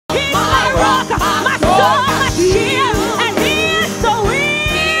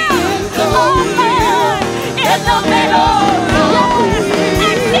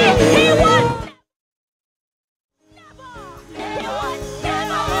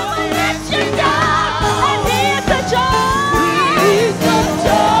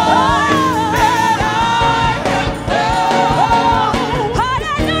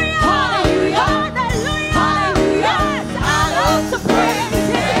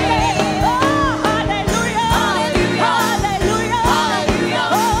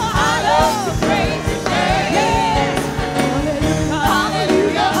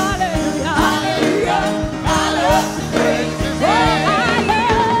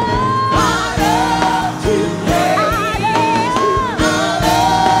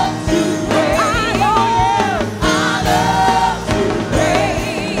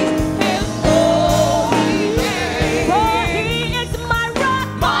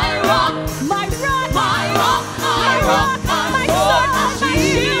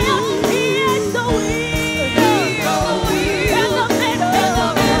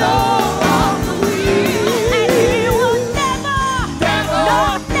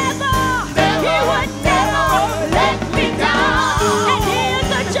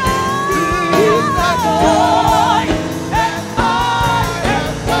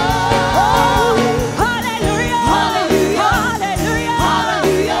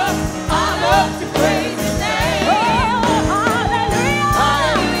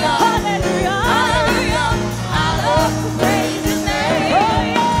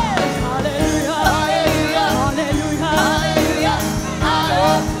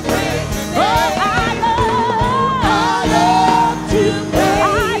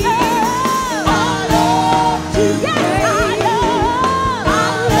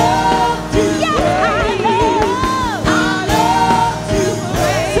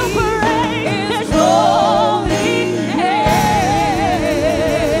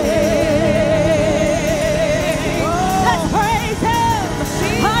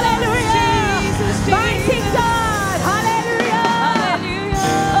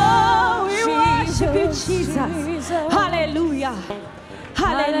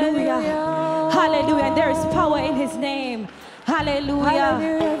Hallelujah. Hallelujah. And there is power in his name. Hallelujah.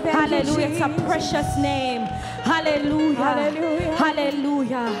 Hallelujah. It's a precious name. Hallelujah. Hallelujah.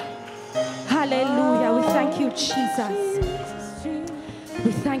 Hallelujah. Hallelujah. We thank you, Jesus.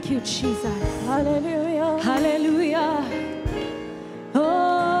 We thank you, Jesus. Hallelujah. Hallelujah.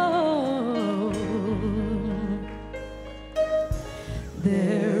 Oh,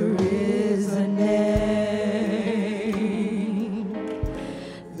 there is a name.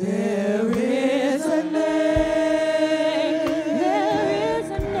 There is a name. There is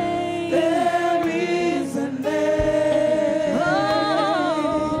a name. There is a name.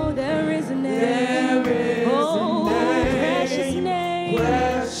 Oh, there is a name. There is a name. Precious name.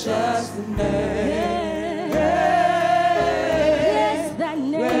 Precious name.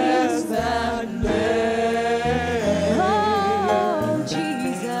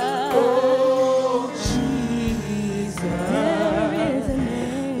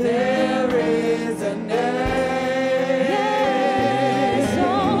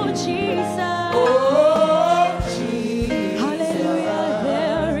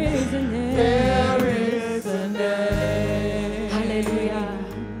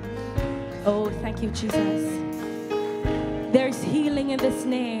 Jesus. There is healing in this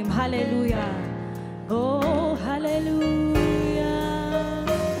name. Hallelujah. Oh, hallelujah.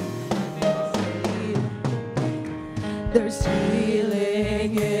 There's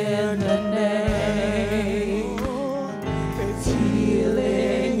healing in the name. There's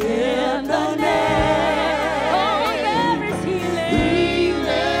healing in the name. Oh, there is healing.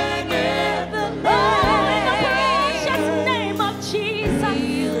 Healing in the name. In the precious name of Jesus.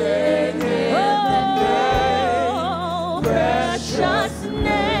 Healing. Precious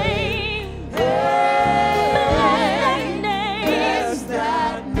name, bless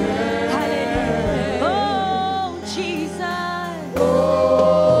that name, oh Jesus,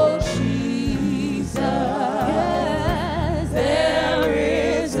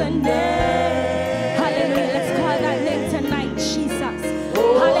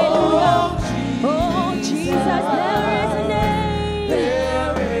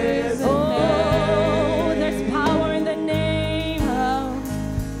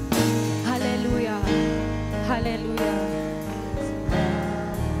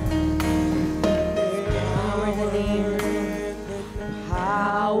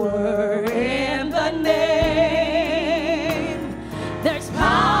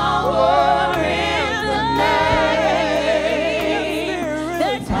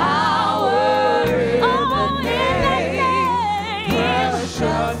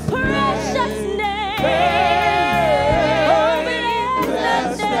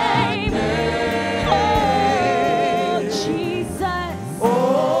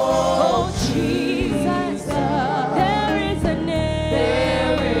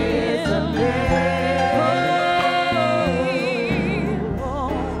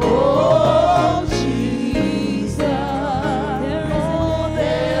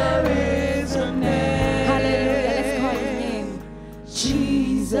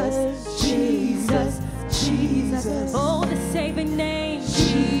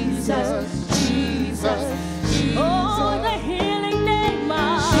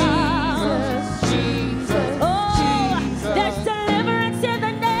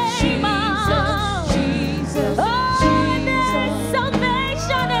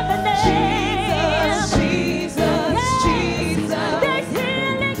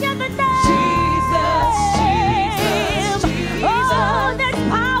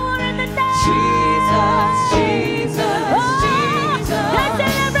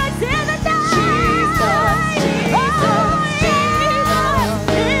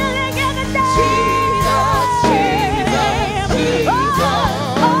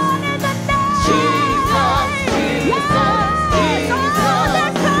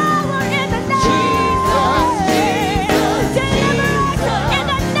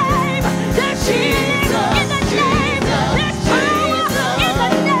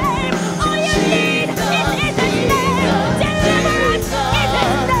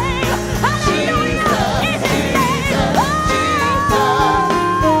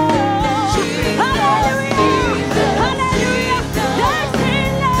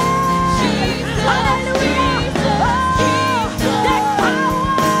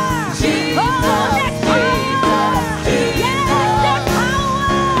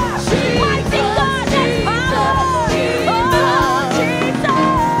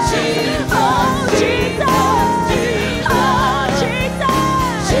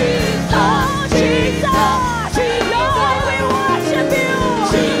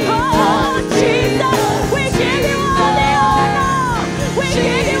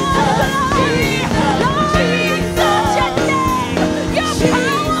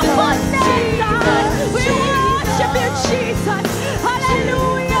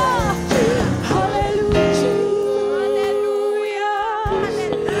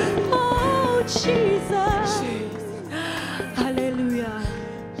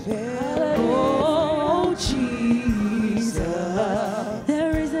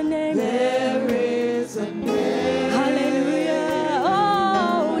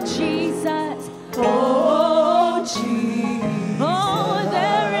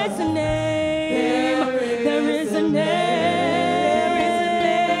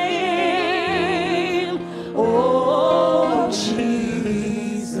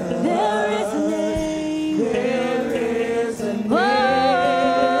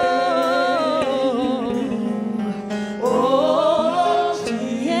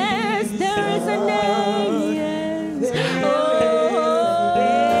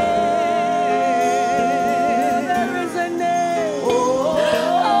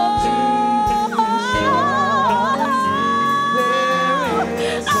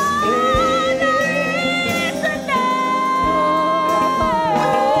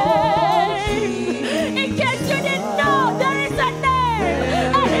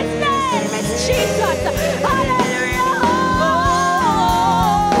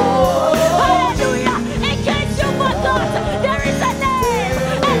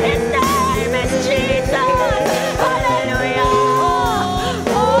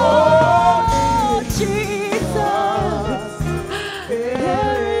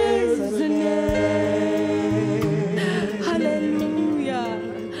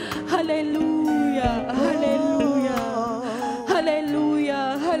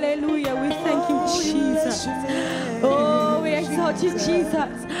 exalt you,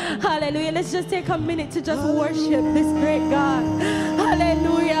 Jesus. Hallelujah. Let's just take a minute to just worship this great God.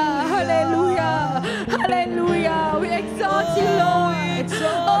 Hallelujah. Hallelujah. Hallelujah. We exalt you, Lord.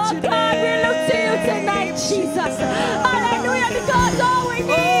 Oh God, we look to you tonight, Jesus. Hallelujah. Because all we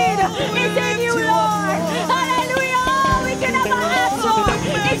need is in you, Lord. Hallelujah. All we can ever ask for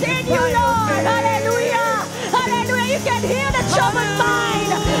is in you, Lord. Hallelujah. Hallelujah. You can heal the troubled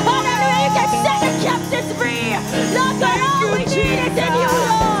mind. Hallelujah. You can set the captives free. Lord God, all we need is in you,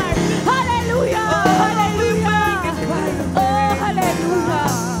 Lord. Hallelujah. Hallelujah. Oh, hallelujah.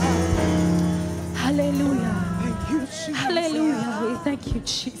 Hallelujah. Hallelujah. We thank you,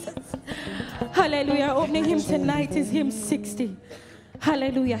 Jesus. Hallelujah. Our opening hymn tonight is hymn 60.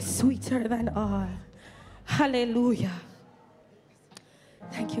 Hallelujah. Sweeter than all. Hallelujah.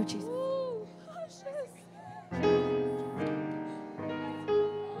 Thank you, Jesus.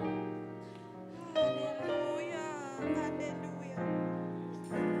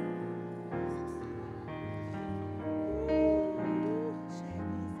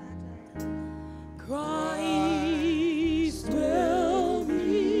 Christ will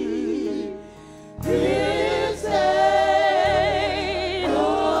be his aid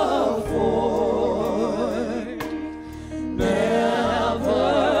afford,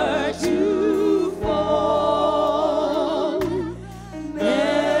 never to fall,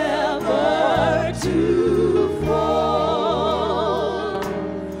 never to fall,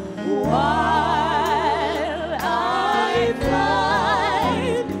 while I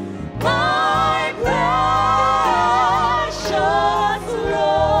find my precious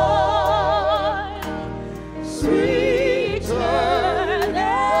Lord, sweeter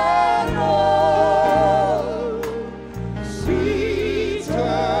than all,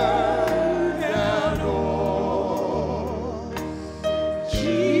 sweeter than all.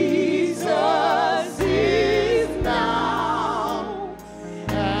 Jesus is now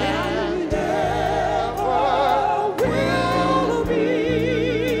and ever will be.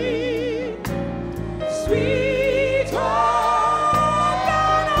 Sweeter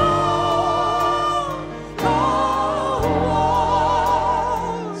than all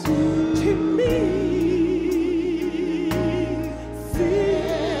to me,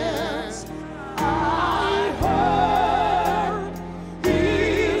 since I heard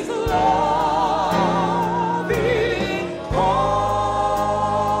his loving call.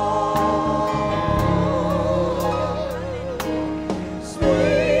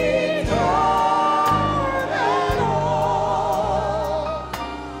 Sweeter than all,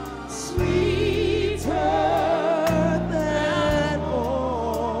 sweeter than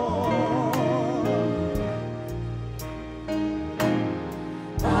all.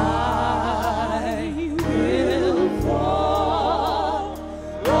 I will follow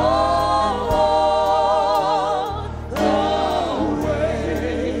the way,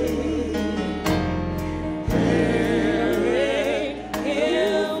 hearing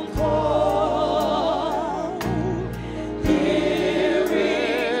him call,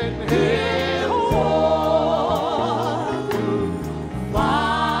 hearing him call,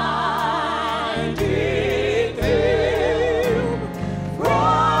 finding him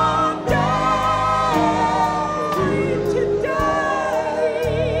from day to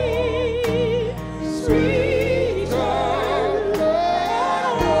day, sweeter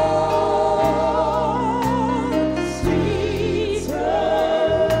than all, sweeter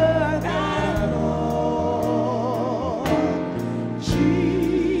than all.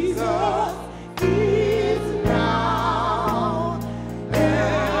 Jesus is now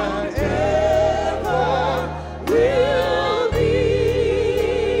and ever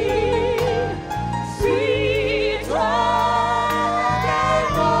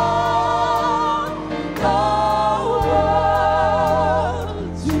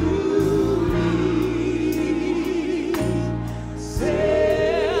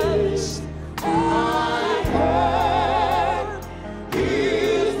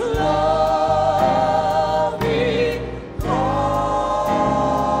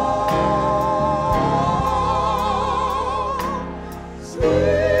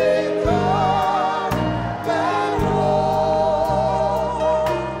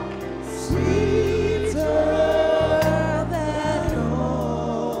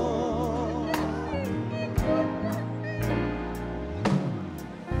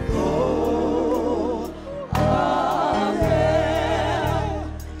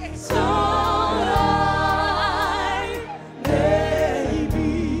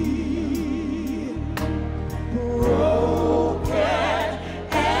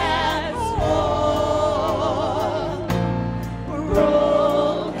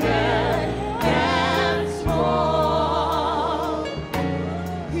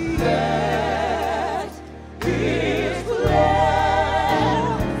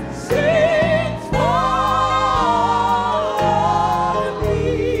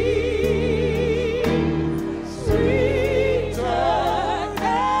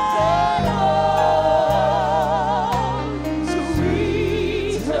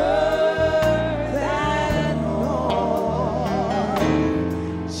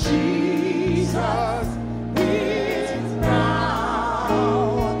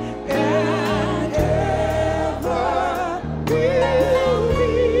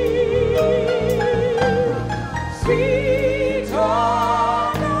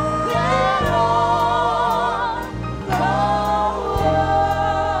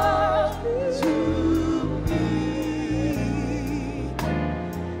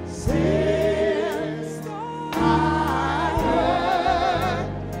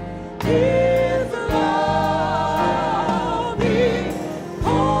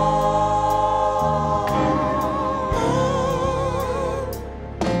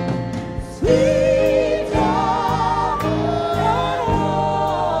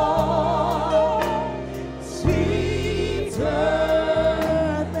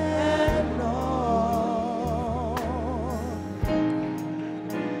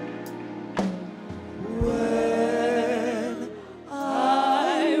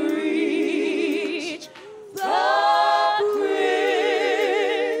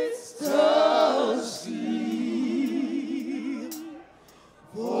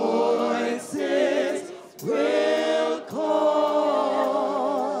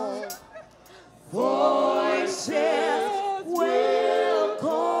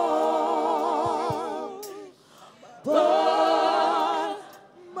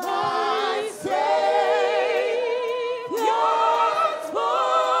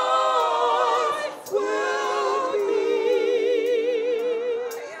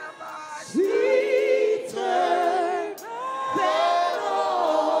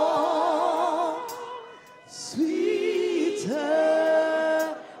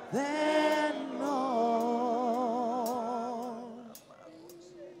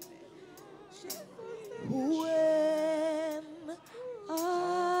When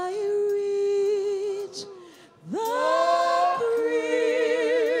I reach the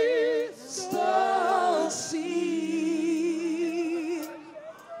crystal sea,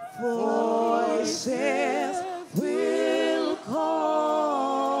 voices will call,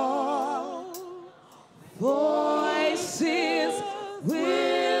 voices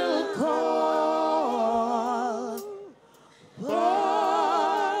will call,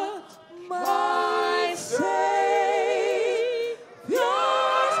 but my Savior's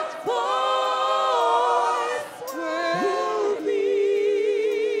voice will be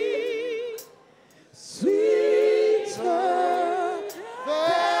sweeter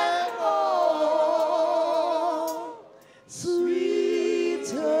than all,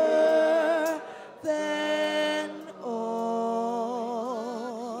 sweeter than all.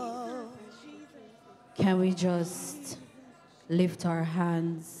 Can we just lift our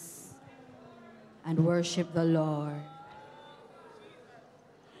hands and worship the Lord?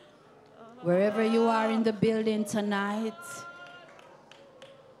 Wherever you are in the building tonight,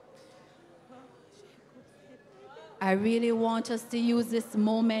 I really want us to use this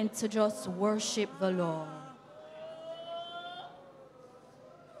moment to just worship the Lord.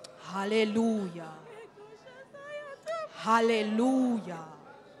 Hallelujah. Hallelujah.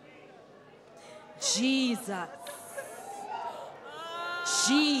 Jesus.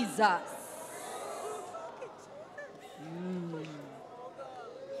 Jesus.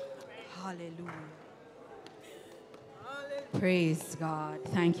 Hallelujah. Praise God.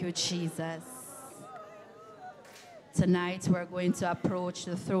 Thank you, Jesus. Tonight we're going to approach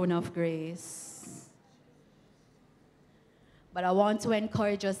the throne of grace. But I want to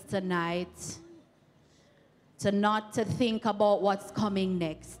encourage us tonight to not to think about what's coming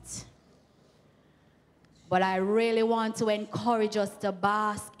next. But I really want to encourage us to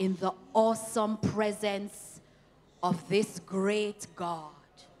bask in the awesome presence of this great God.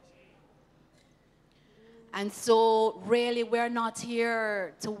 And so really we're not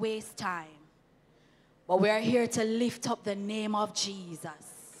here to waste time, but we're here to lift up the name of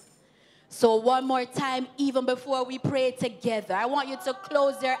Jesus. So one more time, even before we pray together, I want you to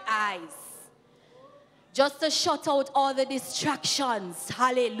close your eyes, just to shut out all the distractions.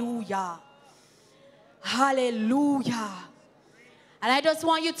 Hallelujah. Hallelujah. And I just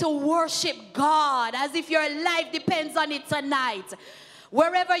want you to worship God as if your life depends on it tonight.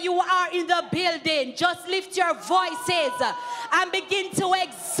 Wherever you are in the building, just lift your voices and begin to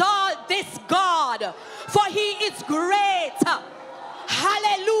exalt this God, for he is great.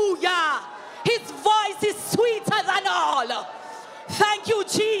 Hallelujah. His voice is sweeter than all. Thank you,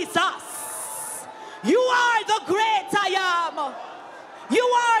 Jesus. You are the great I am. You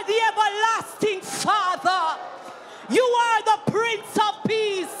are the everlasting Father. You are the Prince of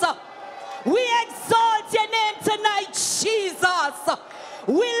Peace. We exalt your name tonight, Jesus.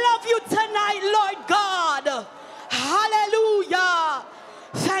 We love you tonight, Lord God. Hallelujah.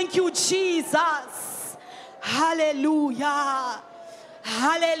 Thank you, Jesus. Hallelujah.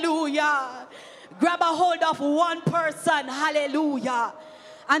 Hallelujah. Grab a hold of one person. Hallelujah.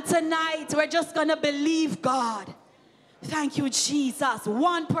 And tonight we're just going to believe God. Thank you, Jesus.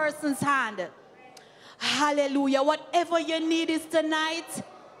 One person's hand. Hallelujah. Whatever your need is tonight,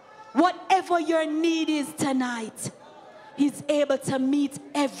 whatever your need is tonight, he's able to meet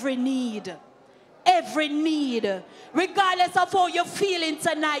every need. Every need. Regardless of how you're feeling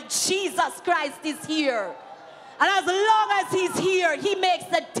tonight, Jesus Christ is here. And as long as he's here, he makes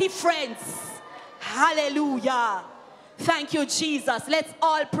the difference. Hallelujah. Thank you, Jesus. Let's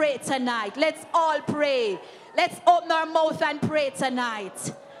all pray tonight. Let's all pray. Let's open our mouth and pray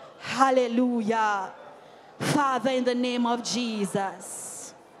tonight. Hallelujah. Father, in the name of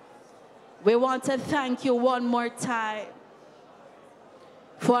Jesus, we want to thank you one more time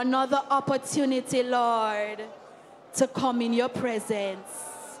for another opportunity, Lord, to come in your presence.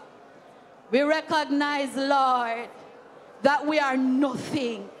 We recognize, Lord, that we are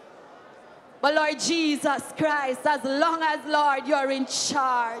nothing. But Lord Jesus Christ, as long as, Lord, you're in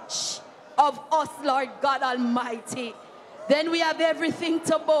charge of us, Lord God Almighty, then we have everything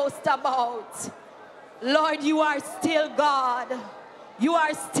to boast about. Lord, you are still God. You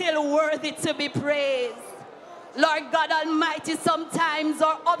are still worthy to be praised. Lord God Almighty, sometimes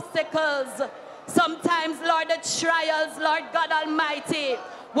our obstacles, sometimes, Lord, the trials, Lord God Almighty,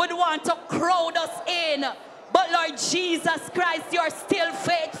 would want to crowd us in. But Lord Jesus Christ, you're still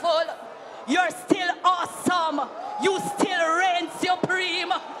faithful. You're still awesome. You still reign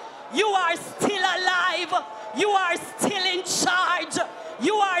supreme. You are still alive. You are still in charge.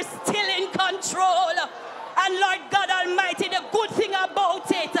 You are still in control. And Lord God Almighty, the good thing about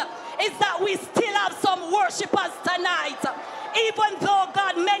it is that we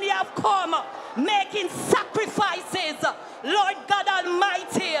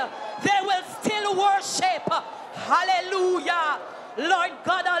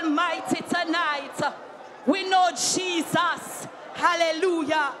God Almighty, tonight, we know, Jesus,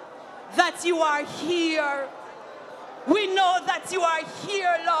 hallelujah, that you are here. We know that you are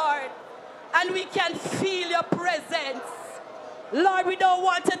here, Lord, and we can feel your presence. Lord, we don't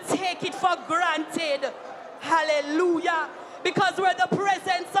want to take it for granted. Hallelujah. Because where the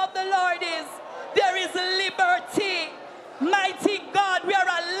presence of the Lord is, there is liberty. Mighty God, we are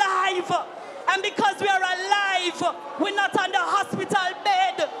alive. And because we are alive, we're not on the hospital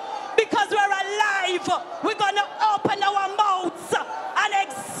bed. Because we're alive, we're going to open our mouths and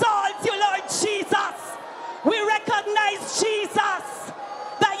exalt you, Lord Jesus. We recognize, Jesus,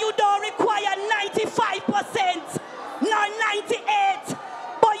 that you don't require 95%, nor 98%,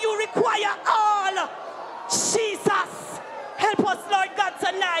 but you require all. Jesus, help us, Lord God,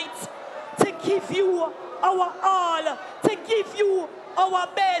 tonight to give you our all, to give you our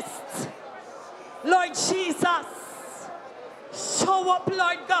best. Lord Jesus, show up,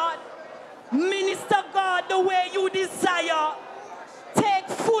 Lord God. Minister, God, the way you desire. Take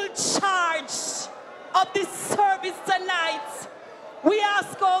full charge of this service tonight. We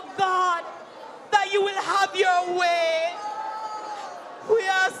ask, oh God, that you will have your way. We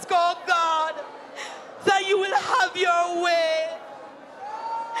ask, oh God, that you will have your way.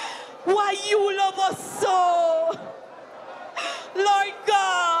 Why you love us so, Lord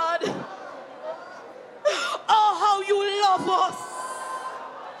God. Oh, how you love us.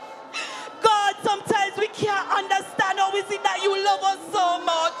 God, sometimes we can't understand how is it that you love us so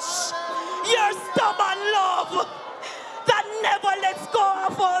much. Your stubborn love that never lets go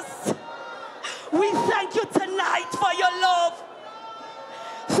of us. We thank you tonight for your love.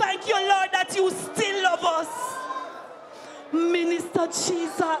 Thank you, Lord, that you still love us. Minister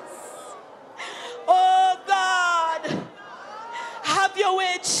Jesus. Oh God, have your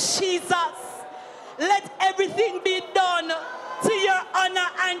way, Jesus. Let everything be done to your honor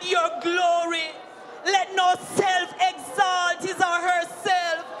and your glory. Let no self exalt his or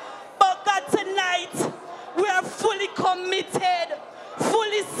herself. But God, tonight we are fully committed,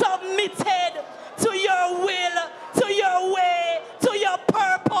 fully submitted to your will, to your way, to your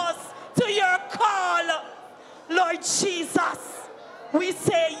purpose, to your call. Lord Jesus, we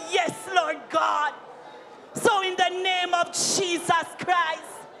say yes, Lord God. So in the name of Jesus Christ,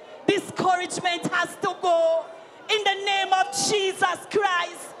 discouragement has to go. In the name of Jesus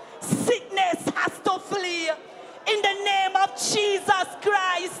Christ, sickness has to flee. In the name of Jesus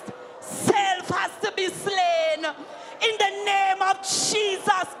Christ, self has to be slain. In the name of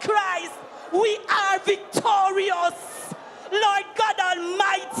Jesus Christ, we are victorious. Lord God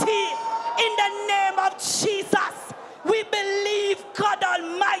Almighty, in the name of Jesus, we believe, God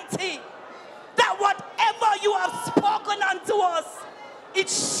Almighty, that whatever you have spoken unto us, it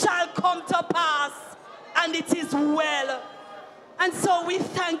shall come to pass, and it is well. And so we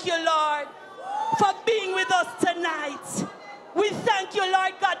thank you, Lord, for being with us tonight. We thank you,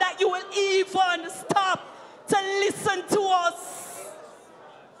 Lord God, that you will even stop to listen to us.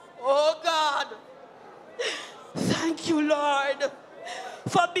 Oh God, thank you, Lord,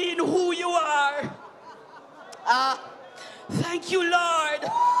 for being who you are. Thank you, Lord,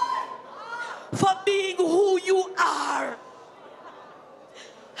 for being who you are.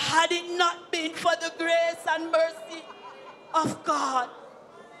 Had it not been for the grace and mercy of God,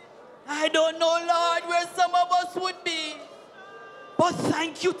 I don't know, Lord, where some of us would be. But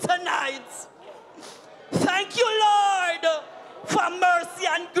thank you tonight. Thank you, Lord, for mercy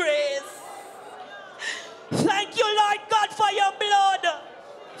and grace. Thank you, Lord God, for your blood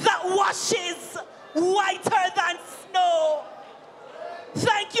that washes whiter than snow.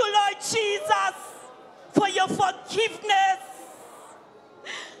 Thank you, Lord Jesus, for your forgiveness.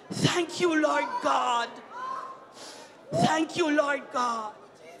 Thank you, Lord God. Thank you, Lord God.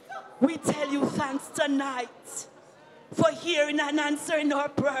 We tell you thanks tonight for hearing and answering our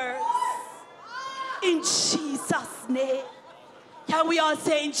prayers. In Jesus' name. Can we all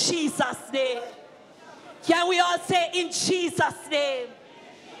say in Jesus' name? Can we all say in Jesus' name?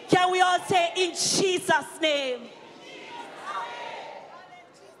 Can we all say in Jesus' name?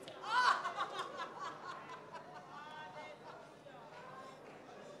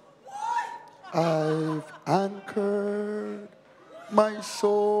 I've anchored my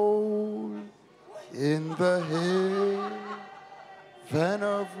soul in the haven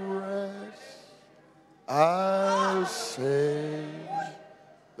of rest. I'll sail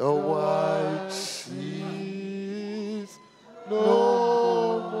the wide seas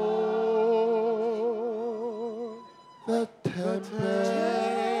no more. The tempest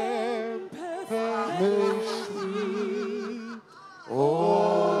may sweep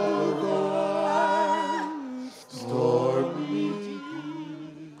o'er the stormy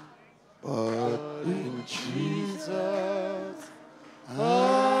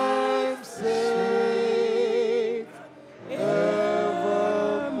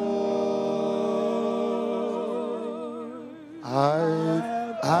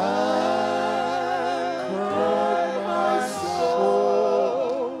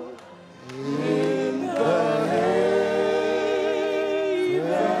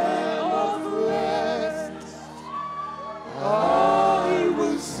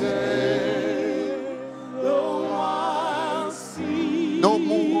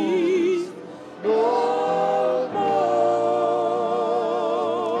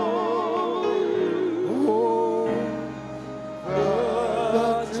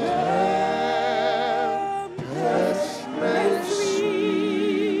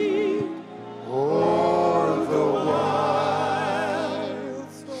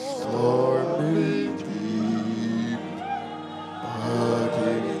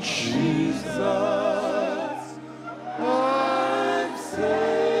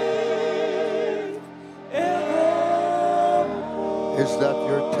Is that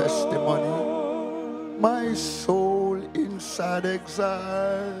your testimony? My soul inside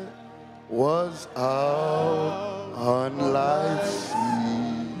exile was out on life's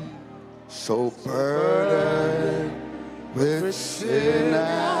sea, so burdened with sin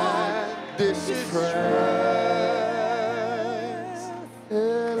and distress.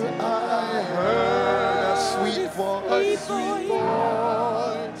 Till I heard a sweet voice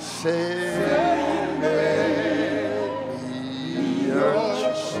saying, "Make me your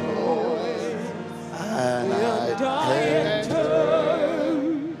choice," and I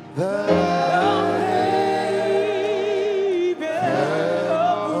entered the haven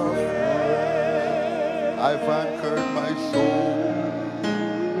of rest. I've anchored my soul.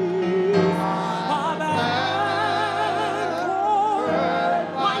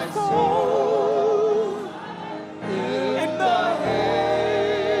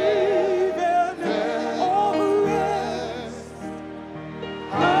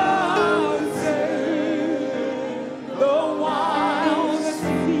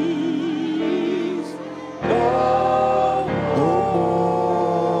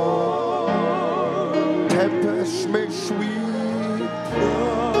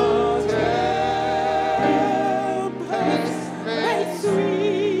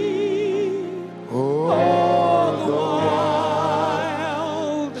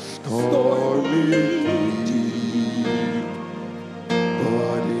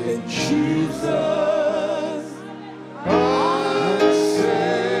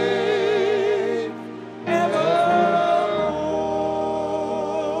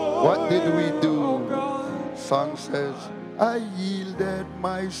 What did we do? Song says, I yielded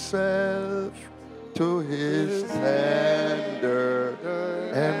myself to his tender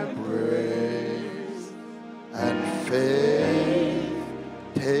embrace, and faith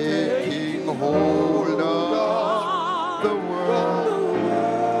taking hold of the world.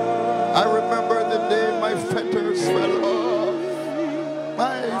 I remember the day my fetters fell off.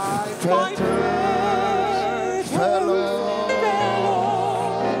 My fetters fell off.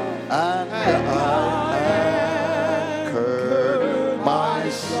 And I anchored my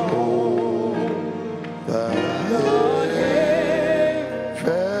soul, the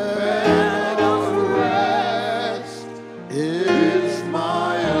haven of rest is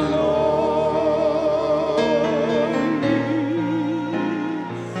my Lord.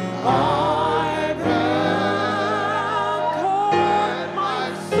 I've anchored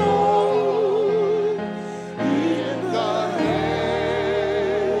my soul in the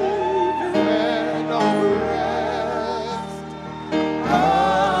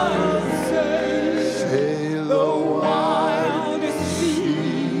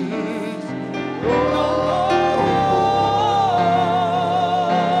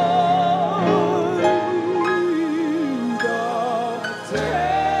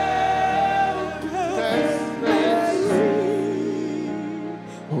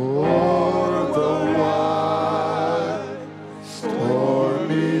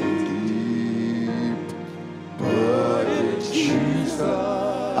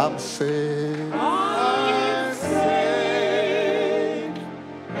I'm saved. I'm saved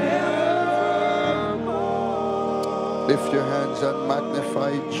evermore. Lift your hands and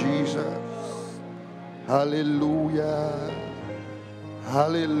magnify Jesus. Hallelujah.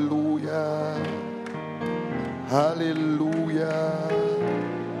 Hallelujah. Hallelujah.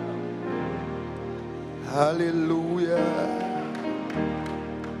 Hallelujah.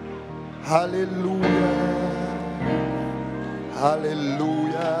 Hallelujah.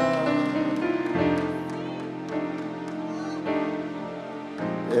 Hallelujah.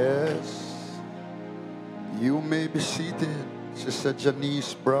 Yes. You may be seated. Sister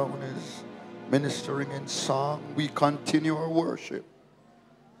Janice Brown is ministering in song. We continue our worship.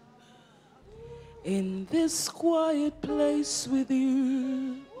 In this quiet place with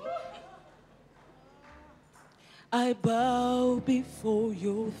you, I bow before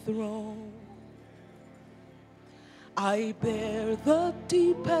your throne. I bear the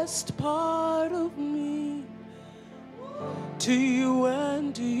deepest part of me to you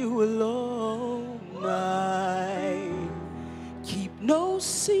and to you alone. I keep no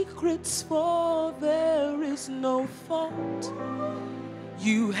secrets, for there is no thought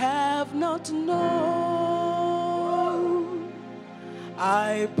you have not known.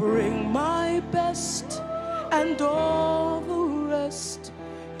 I bring my best and all the rest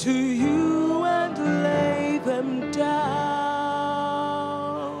to you and lay them down.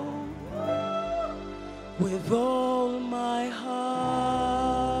 With all my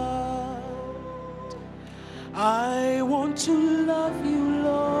heart, I want to love you,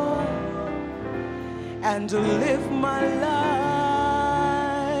 Lord, and to live my life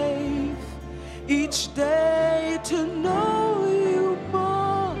each day to know you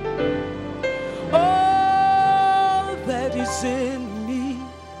more. All that is in me,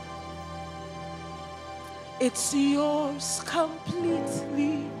 it's yours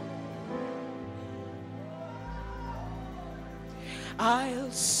completely.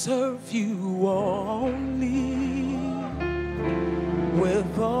 I'll serve you only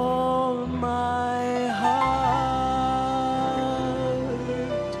with all my heart.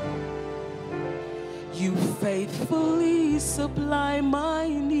 You faithfully supply my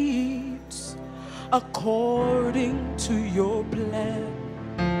needs according to your plan.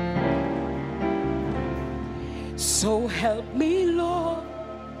 So help me, Lord,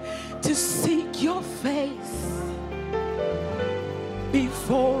 to seek your face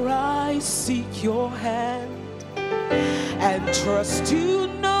before I seek your hand, and trust you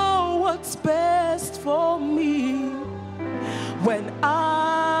know what's best for me when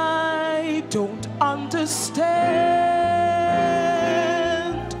I don't understand.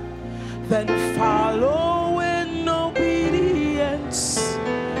 Then follow in obedience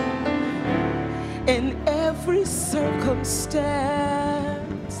in every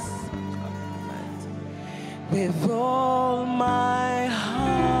circumstance with all my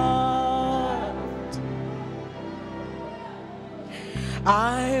heart.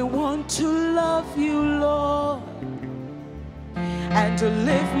 I want to love you, Lord, and to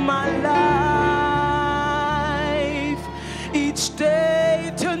live my life each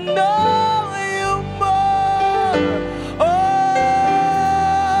day to know you more.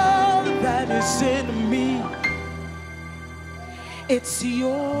 All that is in me, it's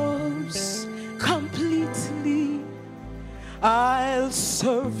yours completely. I'll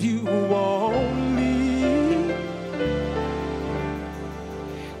serve you only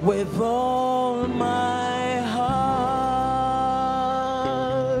with all my heart.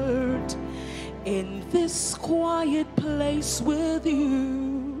 In this quiet place with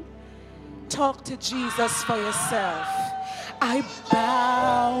you, talk to Jesus for yourself. I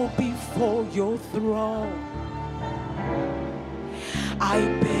bow before your throne. I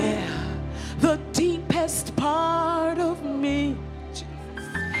bear the deepest part of me, Jesus,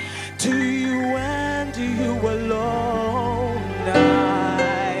 to you and you alone.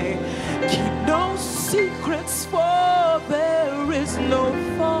 I keep no secrets, for there is no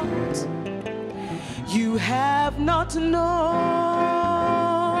thought you have not known.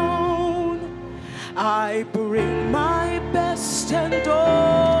 I bring my best and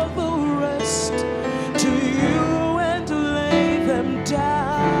all the rest to you and lay them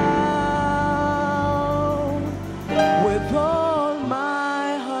down with all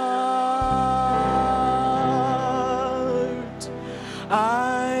my heart.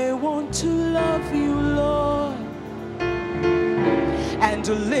 I want to love you, Lord, and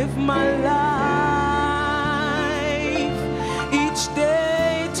to live my life each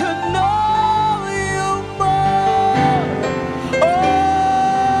day to know you more.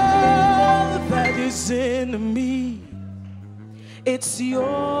 All that is in me, it's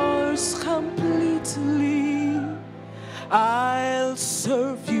yours completely. I'll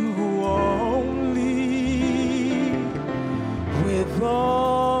serve you only with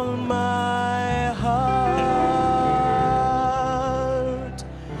all my heart,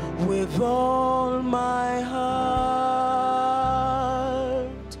 with all my heart.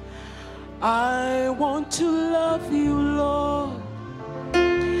 I want to love you, Lord,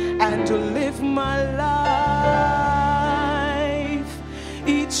 and to live my life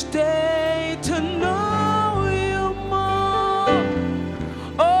each day to know you more.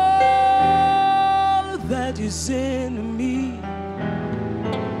 All that is in me,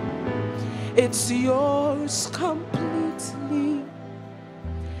 it's yours completely.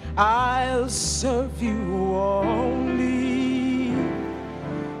 I'll serve you only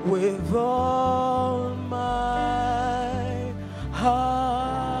with all my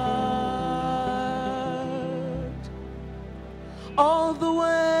heart. All the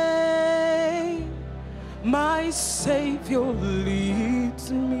way my Savior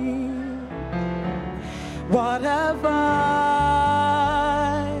leads me. What have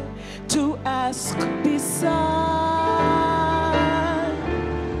I to ask beside?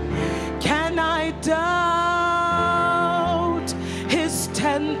 Can I doubt his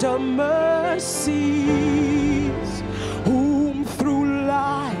tender mercies, whom through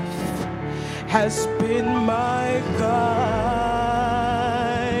life has been my guide?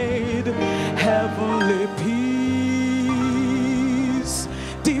 Heavenly peace,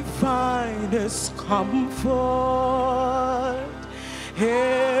 divinest comfort,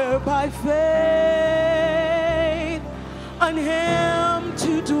 here by faith on him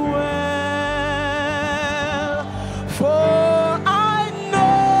to dwell.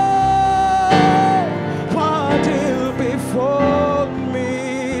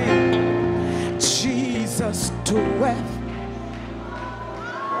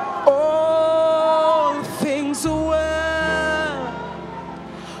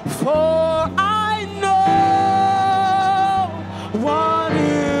 For I know what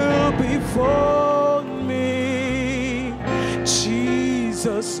will befall me.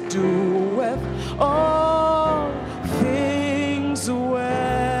 Jesus doeth all things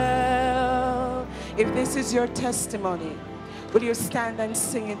well. If this is your testimony, will you stand and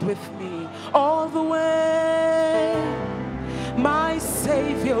sing it with me? All the way my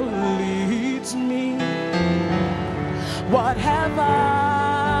Savior leads me. What have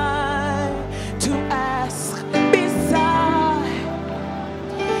I to ask beside?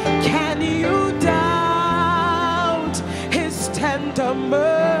 Can you doubt his tender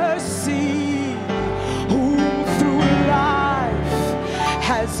mercy, who through life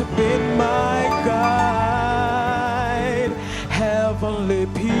has been my guide? Heavenly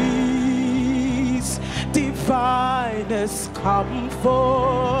peace, divinest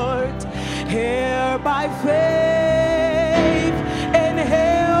comfort, here by faith in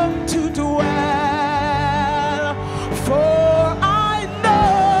him to dwell. For I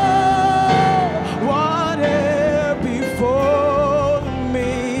know whatever before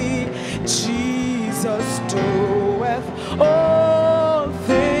me, Jesus doeth all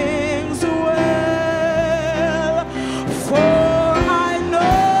things well. For I know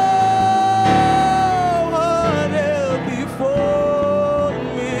whatever before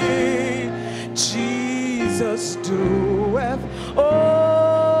me, Jesus doeth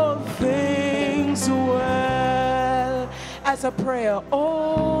all things well. As a prayer,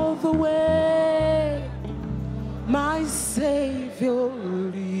 all the way my Savior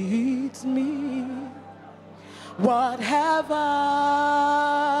leads me. What have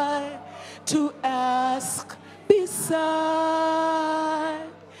I to ask beside?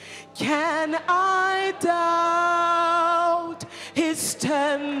 Can I doubt his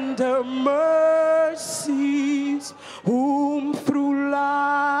tender mercies, whom through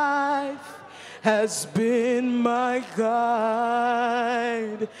life has been my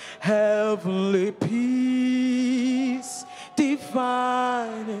guide? Heavenly peace,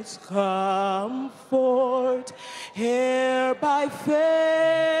 divinest comfort, here by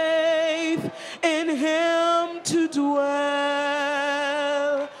faith in him to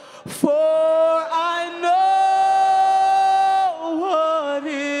dwell. For I know what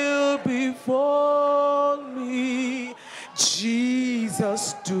will befall me,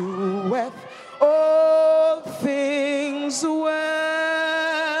 Jesus doeth all things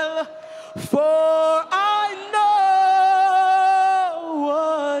well. For I know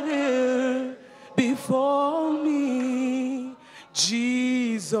what will befall me,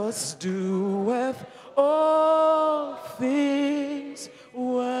 Jesus doeth all things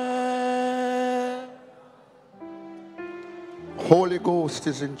well. Holy Ghost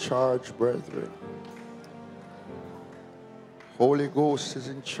is in charge, brethren. Holy Ghost is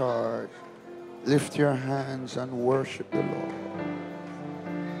in charge. Lift your hands and worship the Lord.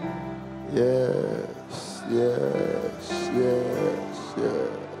 Yes, yes, yes,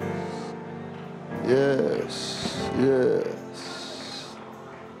 yes. Yes, yes,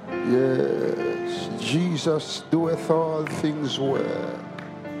 yes. Jesus doeth all things well.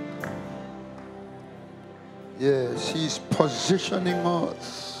 Yes, he's positioning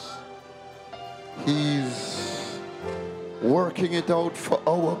us. He's working it out for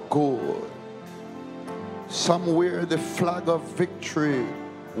our good. Somewhere the flag of victory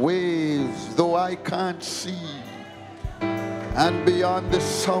waves, though I can't see. And beyond the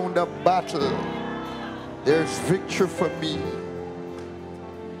sound of battle, there's victory for me.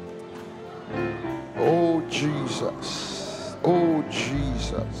 Oh Jesus, oh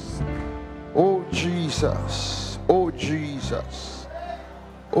Jesus, oh Jesus, oh Jesus,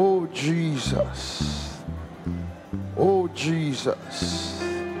 oh Jesus, oh Jesus,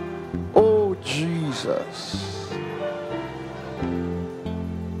 oh Jesus.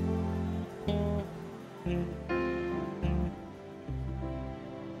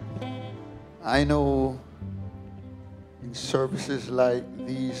 I know in services like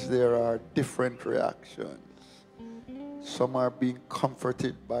these there are different reactions. Some are being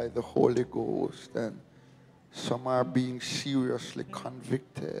comforted by the Holy Ghost and some are being seriously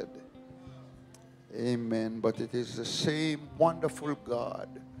convicted. Amen. But it is the same wonderful God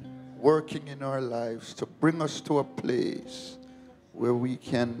working in our lives to bring us to a place where we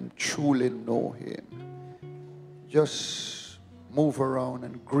can truly know him. Just move around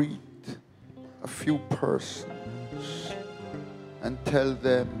and greet a few persons and tell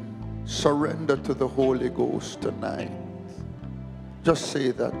them, surrender to the Holy Ghost tonight. Just say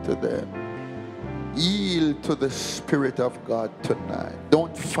that to them. Yield to the Spirit of God tonight.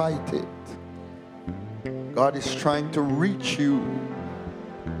 Don't fight it. God is trying to reach you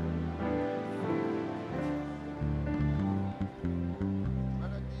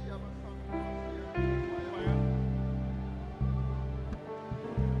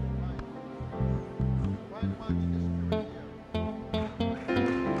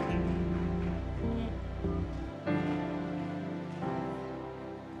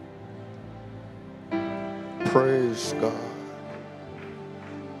Praise God.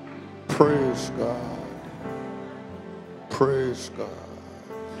 Praise God. Praise God.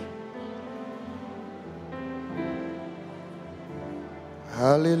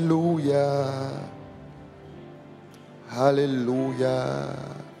 Hallelujah.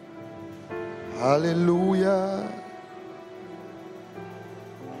 Hallelujah. Hallelujah.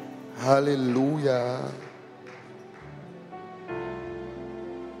 Hallelujah.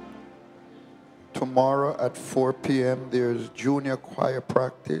 Tomorrow at 4 p.m. there's junior choir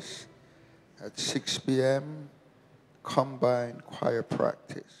practice. At 6 p.m. combined choir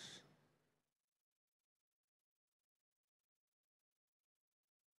practice.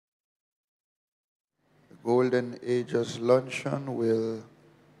 The Golden Ages Luncheon will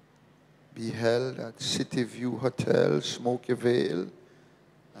be held at City View Hotel, Smoky Vale,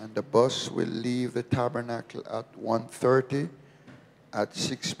 and the bus will leave the tabernacle at 1:30. At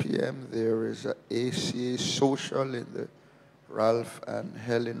 6 p.m. there is an ACA social in the Ralph and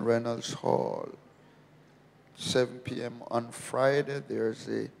Helen Reynolds Hall. 7 p.m. on Friday there's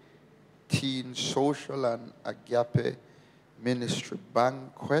a teen social and agape ministry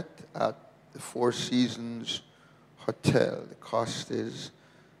banquet at the Four Seasons Hotel. The cost is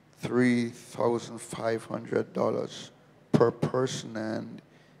 $3,500 per person, and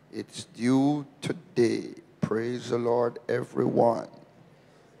it's due today. Praise the Lord, everyone.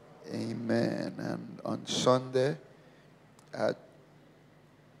 Amen. And on Sunday at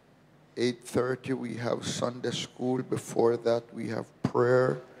 8:30 we have Sunday school. Before that we have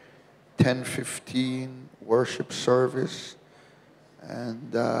prayer. 10:15 worship service,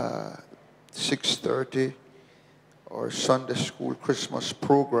 and 6:30 our Sunday school Christmas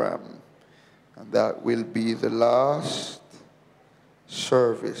program, and that will be the last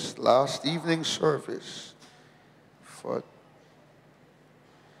service, last evening service for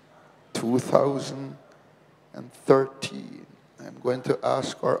 2013. I'm going to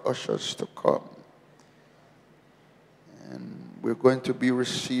ask our ushers to come, and we're going to be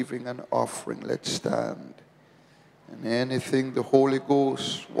receiving an offering. Let's stand. And anything the Holy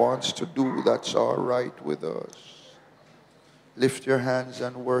Ghost wants to do, that's all right with us. Lift your hands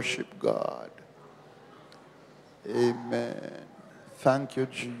and worship God. Amen. Thank you,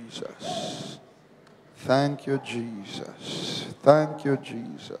 Jesus. Thank you, Jesus. Thank you,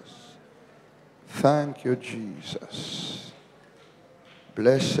 Jesus. Thank you, Jesus.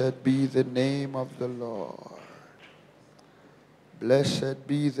 Blessed be the name of the Lord. Blessed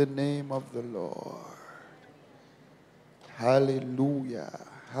be the name of the Lord. Hallelujah.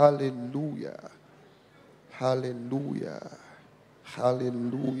 Hallelujah. Hallelujah.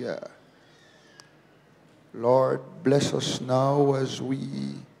 Hallelujah. Lord, bless us now as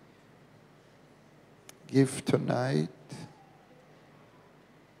we give tonight.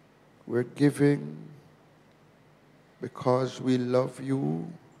 We're giving because we love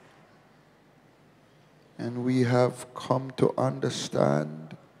you, and we have come to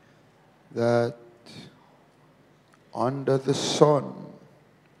understand that under the sun,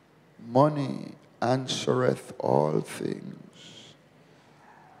 money answereth all things.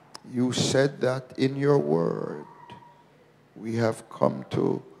 You said that in your word. We have come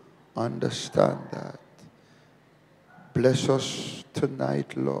to understand that. Bless us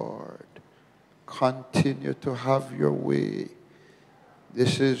tonight, Lord. Continue to have your way.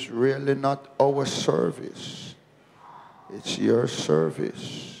 This is really not our service. It's your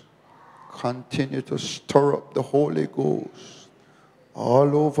service. Continue to stir up the Holy Ghost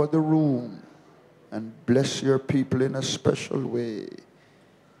all over the room and bless your people in a special way.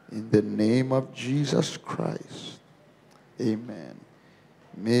 In the name of Jesus Christ. Amen.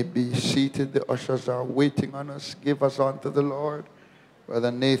 May be seated. The ushers are waiting on us. Give us unto the Lord.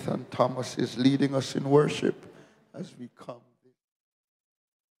 Brother Nathan Thomas is leading us in worship as we come.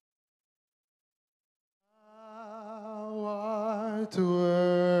 Thou art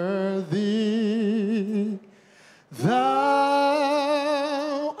worthy.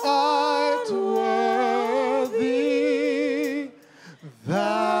 Thou art worthy.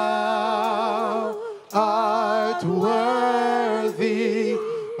 Thou art worthy,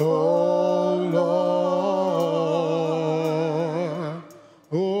 O Lord.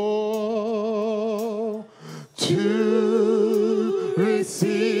 Oh, to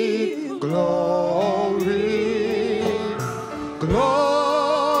receive glory,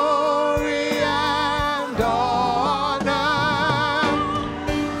 glory.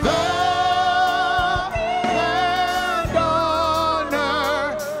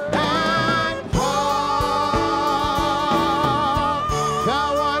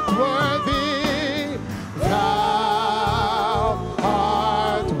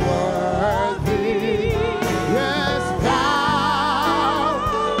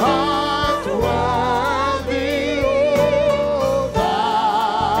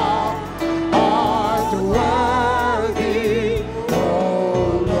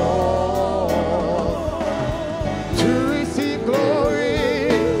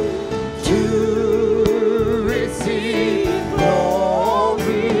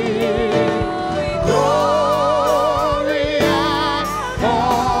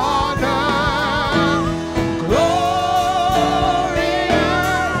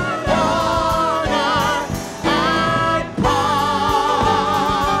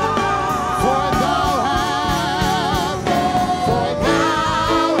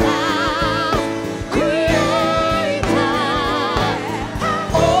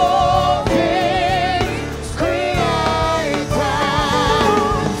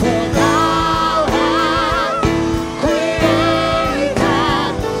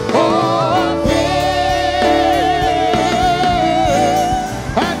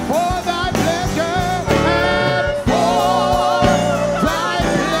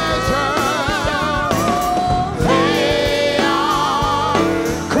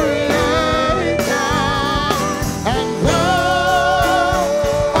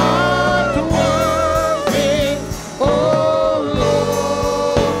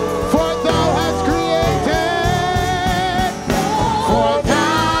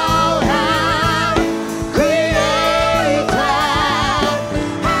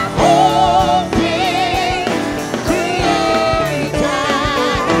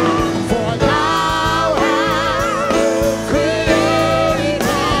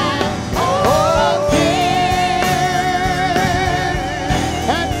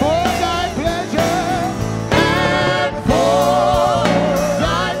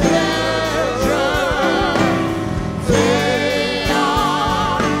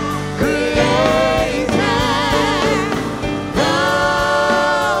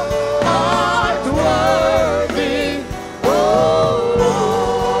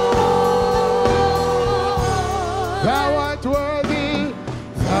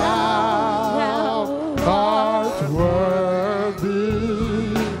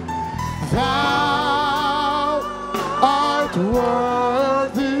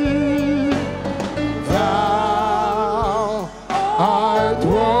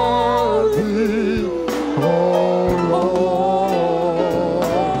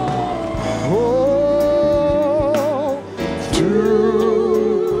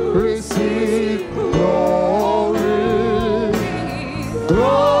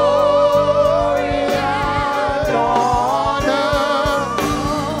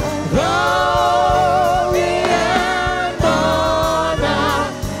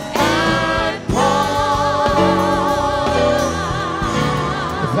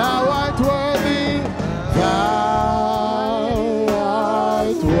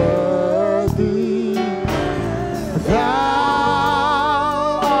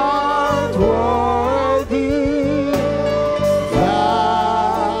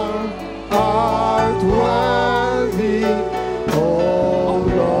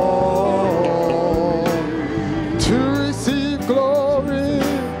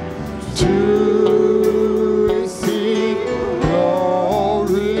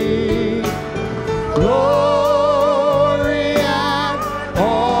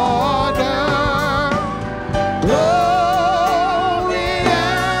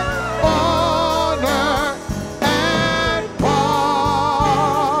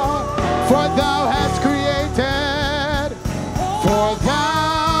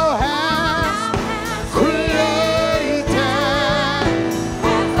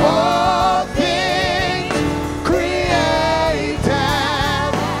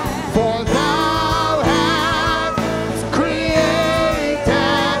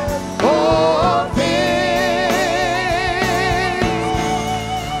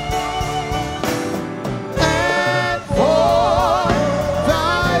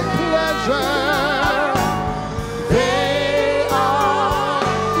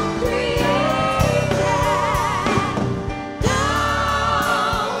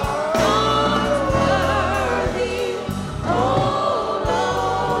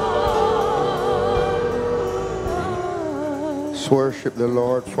 worship the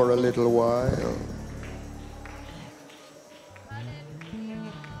Lord for a little while.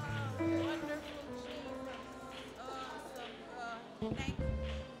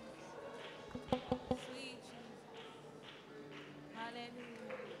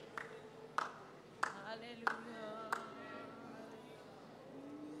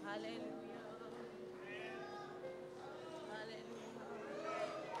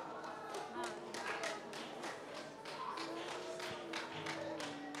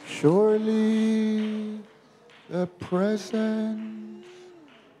 Surely the presence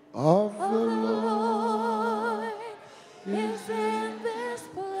of the Lord is in this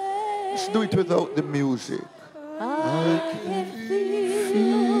place. Let's do it without the music. I can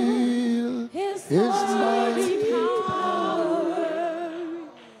Feel His mighty power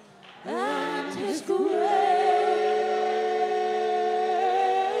and His grace.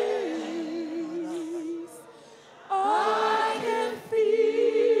 I can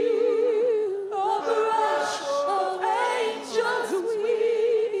feel the rush of angels'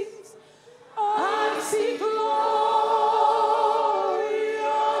 wings. I see glory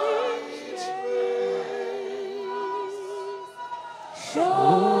on each face.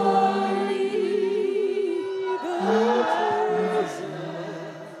 Surely the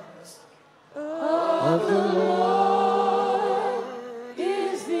presence of the Lord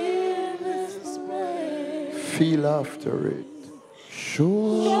is in this place. Feel after it. Surely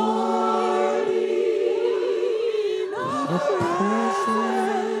The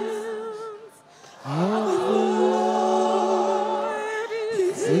presence of the Lord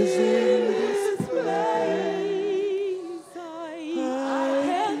is in this place. I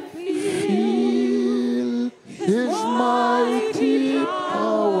can feel His mighty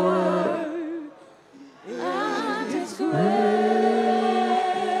power. and His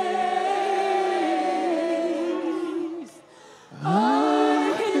grace.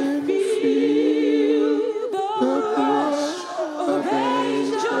 I can feel the rush of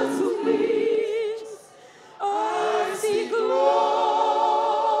angels' wings. I see glory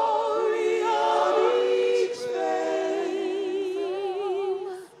on each face.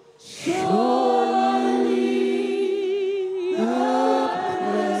 Surely the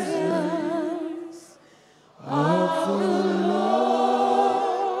presence of the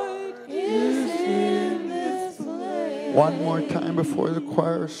Lord is in this place. One more time before the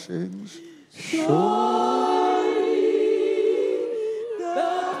choir sings. Surely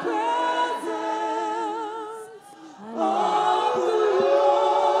the presence of the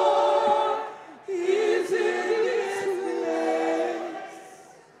Lord is in this place.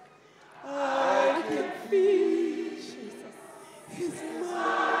 I can feel Jesus, His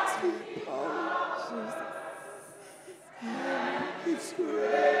mighty power, Jesus, His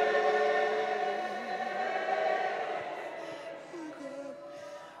grace.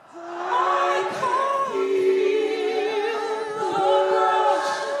 I can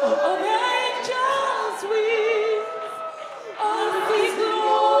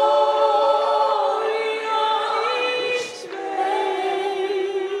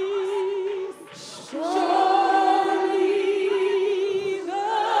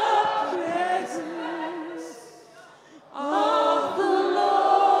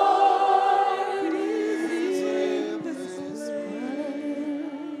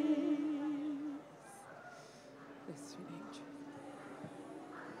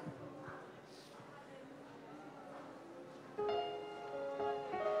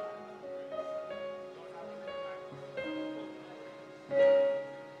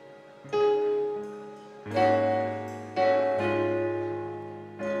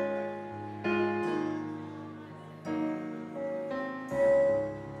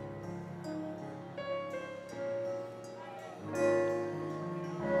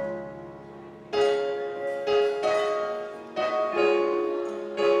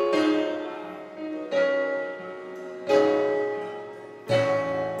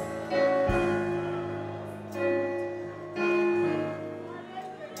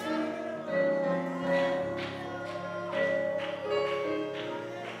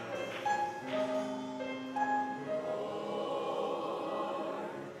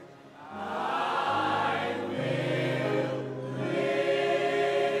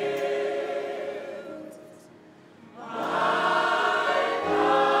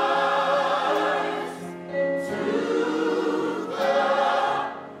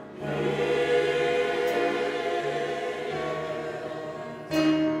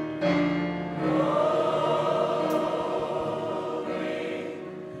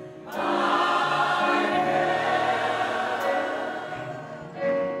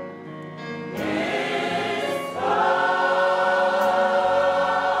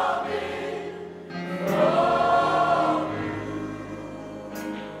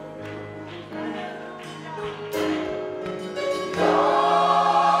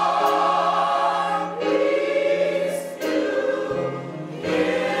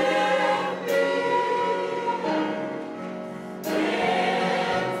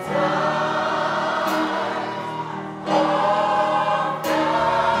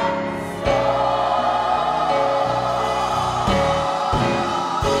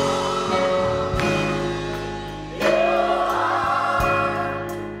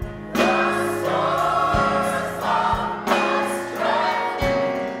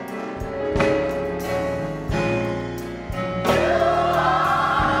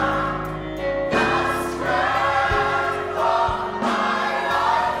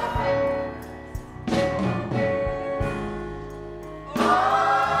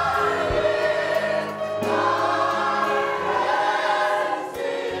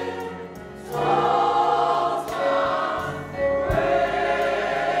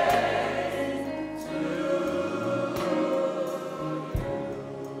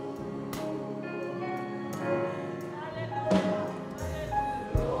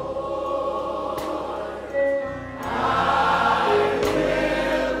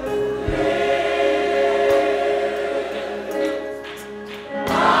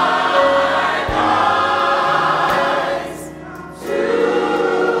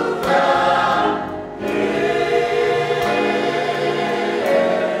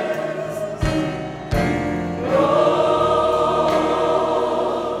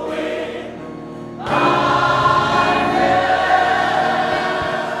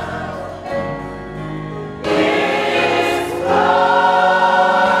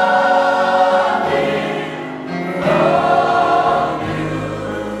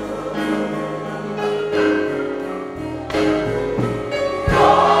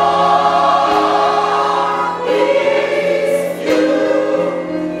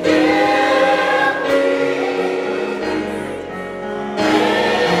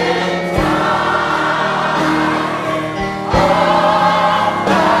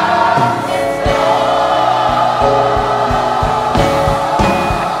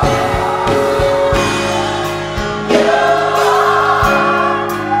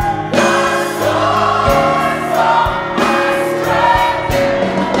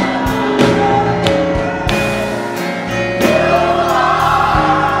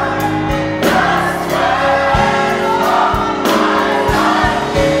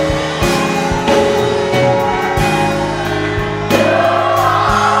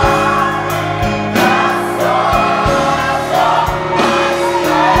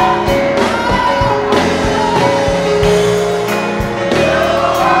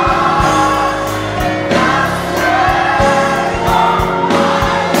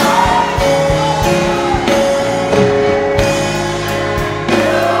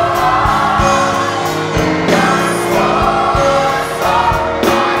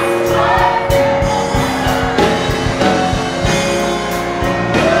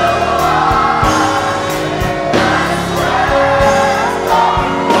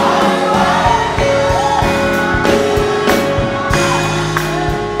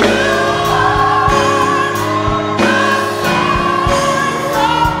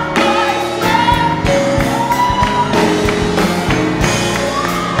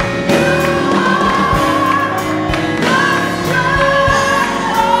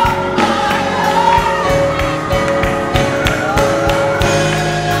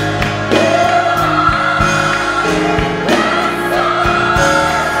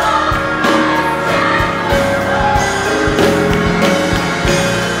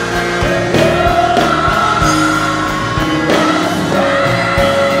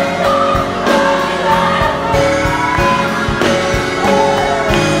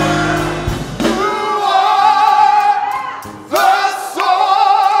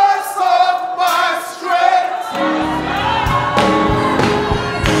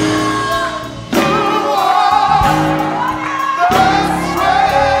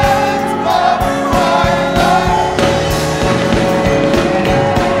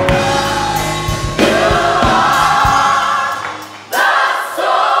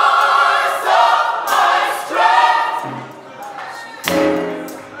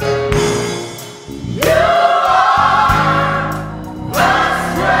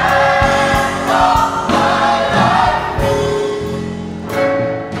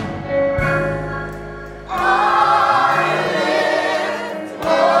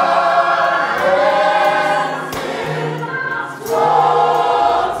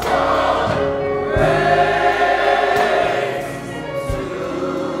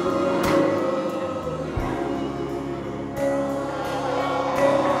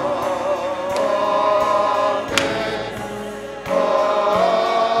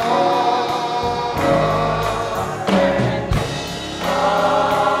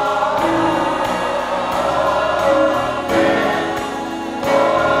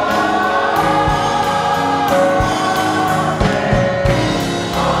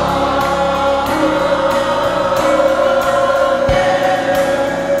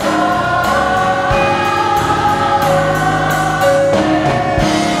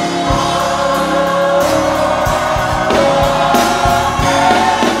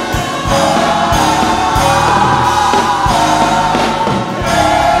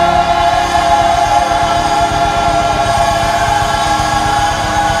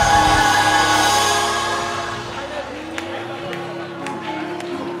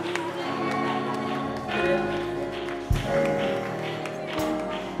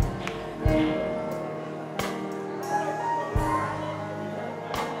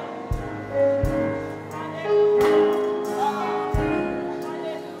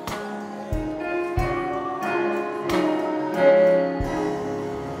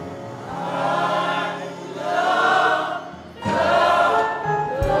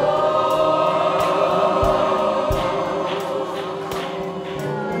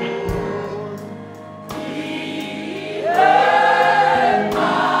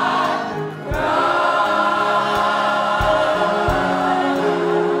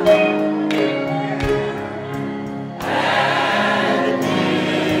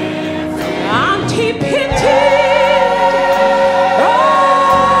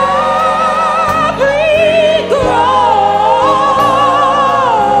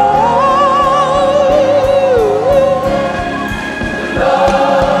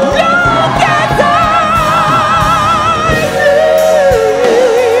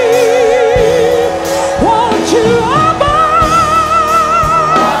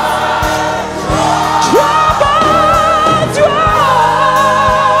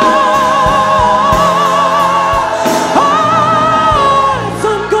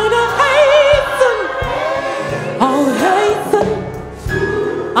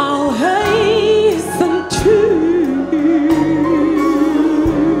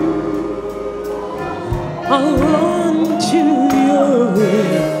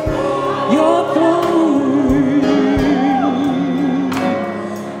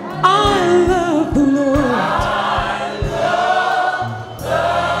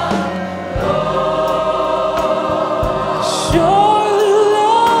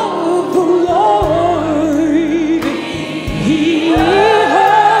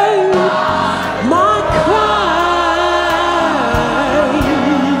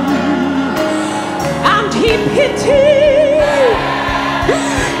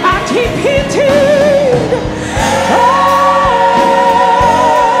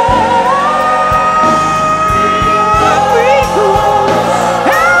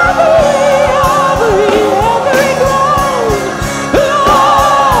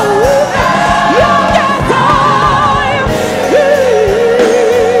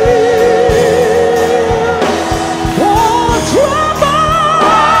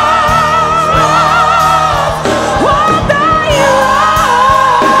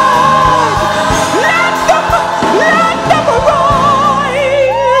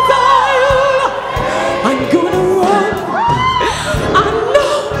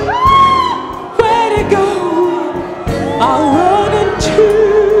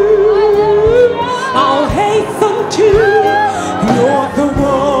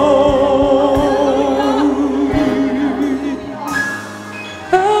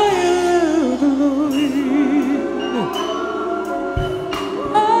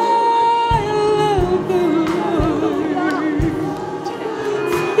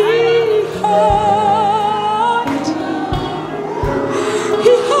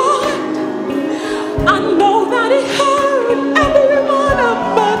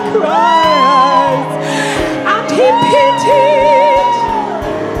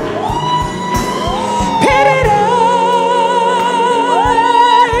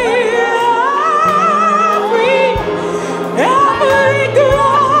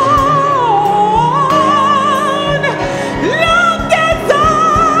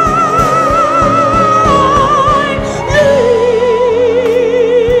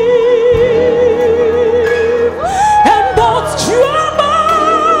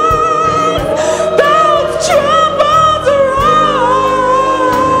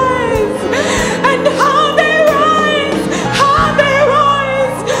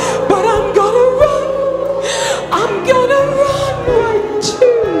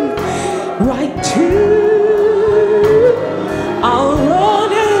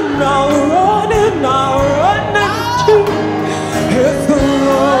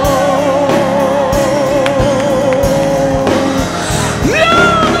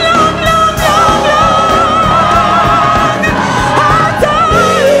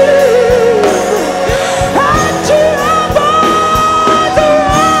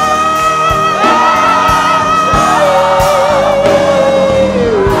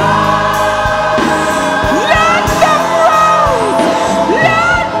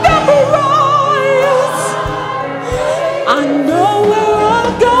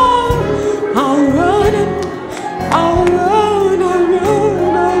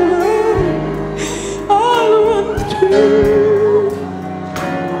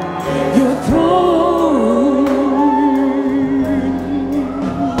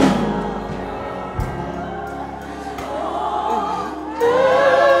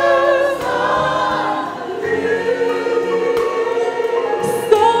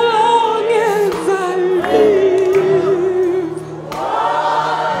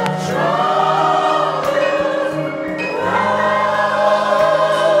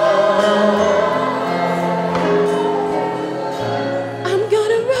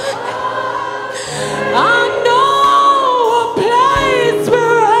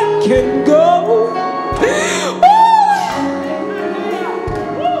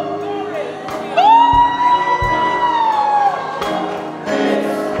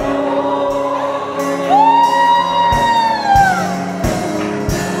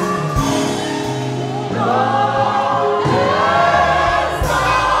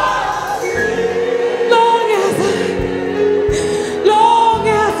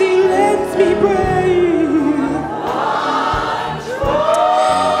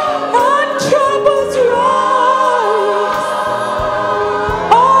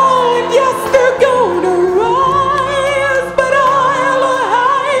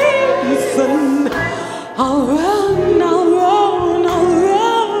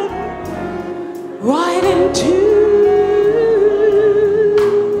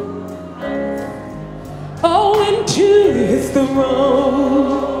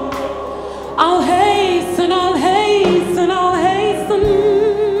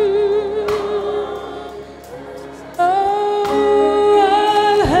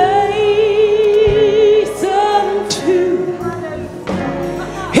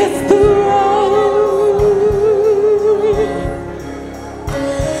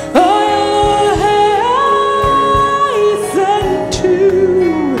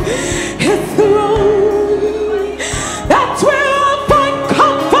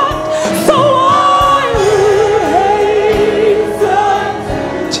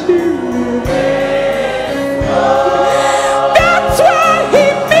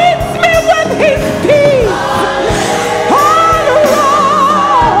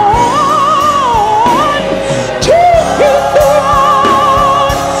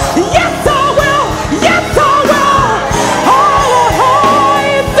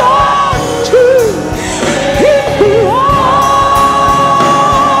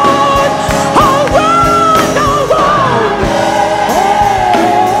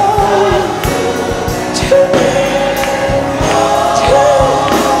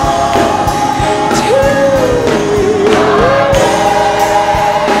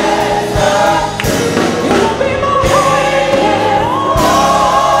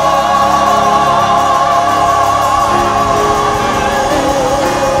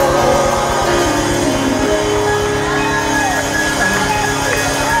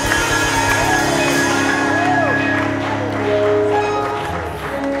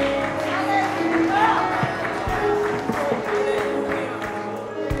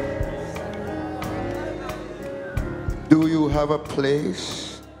have a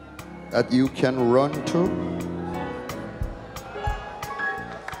place that you can run to?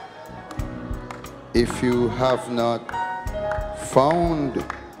 If you have not found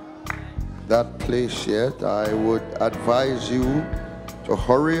that place yet, I would advise you to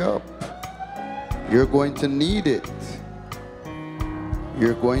hurry up. You're going to need it.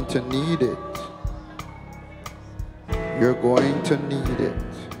 You're going to need it. You're going to need it.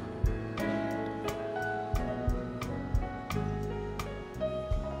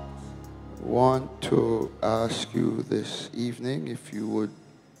 I want to ask you this evening if you would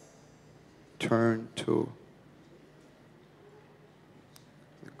turn to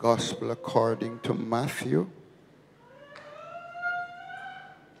the Gospel according to Matthew.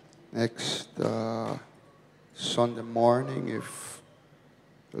 Next Sunday morning, if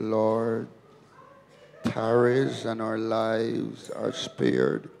the Lord tarries and our lives are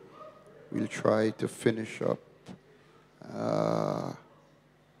spared, we'll try to finish up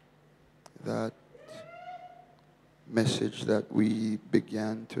that message that we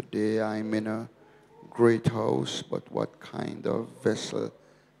began today. I'm in a great house, but what kind of vessel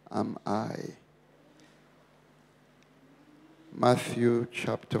am I? Matthew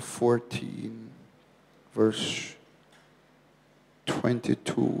chapter 14, verse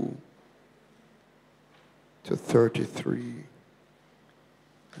 22 to 33.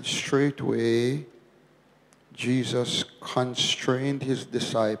 And straightway Jesus constrained his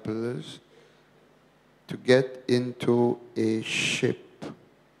disciples to get into a ship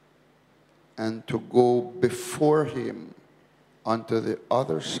and to go before him onto the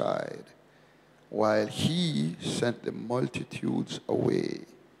other side, while he sent the multitudes away.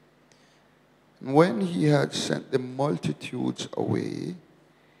 And when he had sent the multitudes away,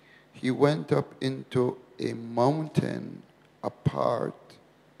 he went up into a mountain apart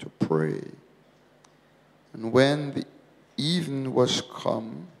to pray. And when the even was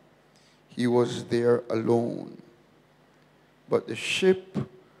come, he was there alone. But the ship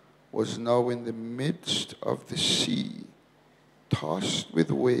was now in the midst of the sea, tossed with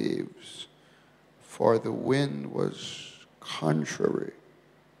waves, for the wind was contrary.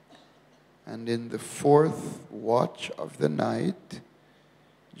 And in the fourth watch of the night,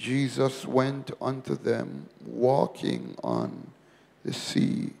 Jesus went unto them walking on the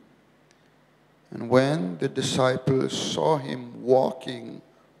sea. And when the disciples saw him walking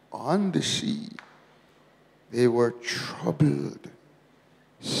on the sea, they were troubled,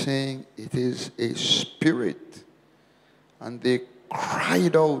 saying, "It is a spirit." And they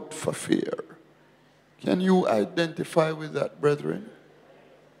cried out for fear. Can you identify with that, brethren?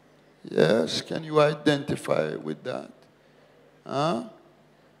 Yes, can you identify with that? Huh?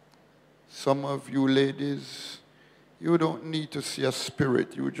 Some of you ladies, you don't need to see a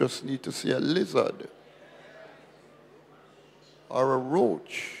spirit. You just need to see a lizard or a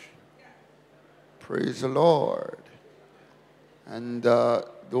roach. Praise the Lord. And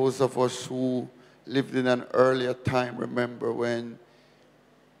those of us who lived in an earlier time remember when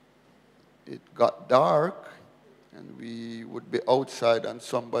it got dark and we would be outside and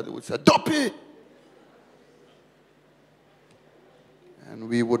somebody would say, "Duppy!" And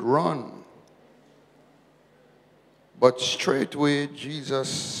we would run. But straightway Jesus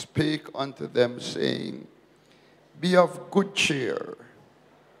spake unto them, saying, "Be of good cheer,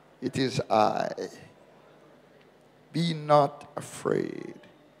 it is I. Be not afraid."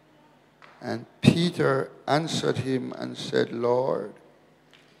 And Peter answered him and said, "Lord,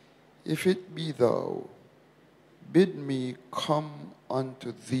 if it be thou, bid me come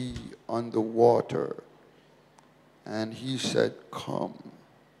unto thee on the water." And he said, "Come."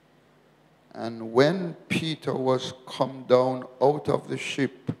 And when Peter was come down out of the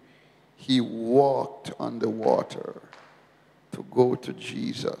ship, he walked on the water to go to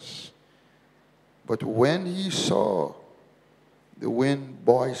Jesus. But when he saw the wind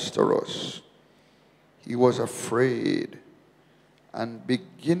boisterous, he was afraid, and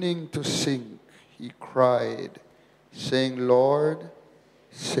beginning to sink, he cried, saying, "Lord,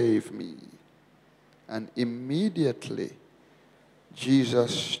 save me." And immediately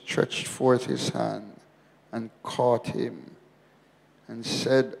Jesus stretched forth his hand and caught him, and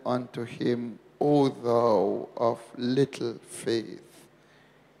said unto him, "O thou of little faith,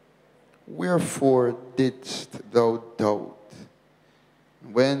 wherefore didst thou doubt?"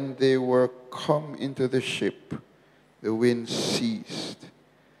 When they were come into the ship, the wind ceased.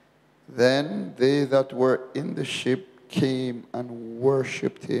 Then they that were in the ship came and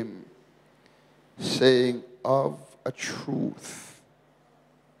worshipped him, saying, of a truth,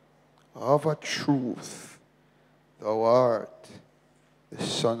 thou art the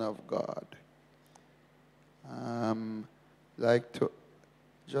Son of God." like to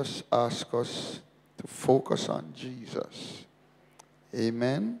just ask us to focus on Jesus.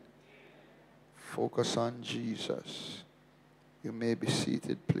 Amen. Focus on Jesus. You may be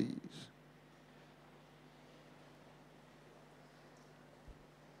seated, please.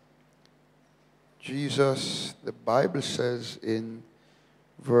 Jesus, the Bible says in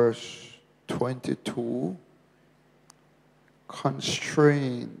verse 22,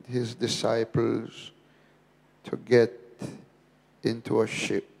 constrained his disciples to get into a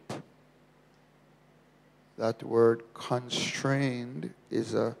ship. That word constrained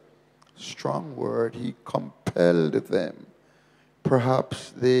is a strong word. He compelled them.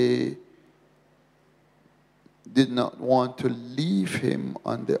 Perhaps they did not want to leave him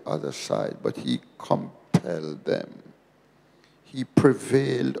on the other side, but he compelled them. He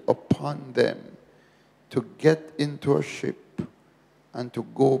prevailed upon them to get into a ship and to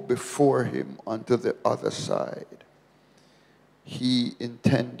go before him onto the other side. He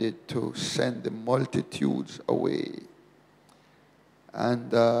intended to send the multitudes away.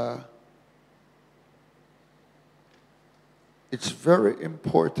 And it's very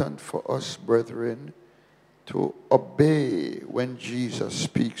important for us, brethren, to obey when Jesus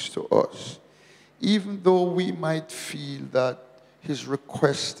speaks to us. Even though we might feel that his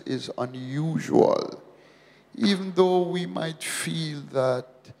request is unusual, even though we might feel that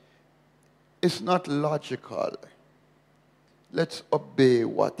it's not logical, let's obey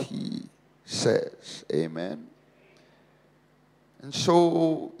what he says. Amen. And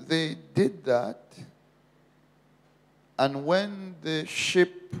so they did that. And when the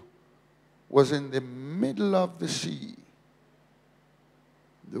ship was in the middle of the sea,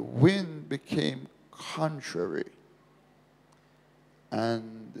 the wind became contrary,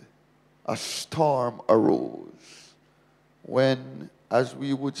 and a storm arose when, as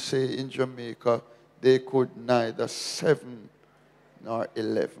we would say in Jamaica, they could neither 7 nor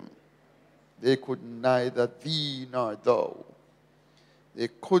 11. They could neither thee nor thou. They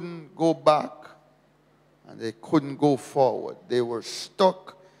couldn't go back and they couldn't go forward. They were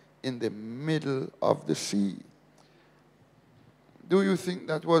stuck in the middle of the sea. Do you think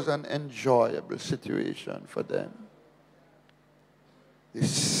that was an enjoyable situation for them? The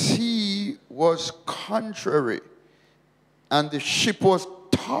sea was contrary, and the ship was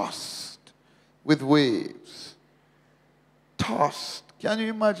tossed with waves. Tossed. Can you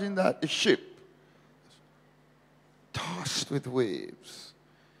imagine that? The ship tossed with waves.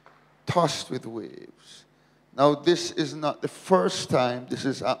 Tossed with waves. Now, this is not the first time this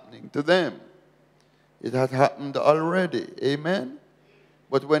is happening to them. It had happened already. Amen?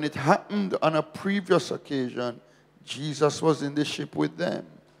 But when it happened on a previous occasion, Jesus was in the ship with them.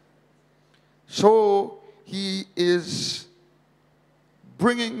 So he is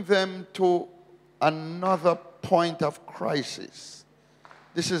bringing them to another point of crisis.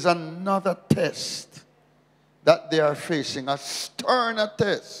 This is another test that they are facing, a sterner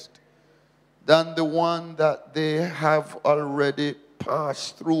test than the one that they have already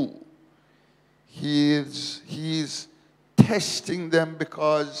passed through. He's testing them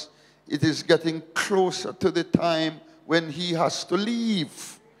because it is getting closer to the time when he has to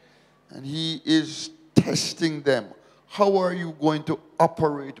leave. And he is testing them. How are you going to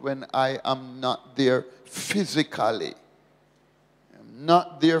operate when I am not there physically? I'm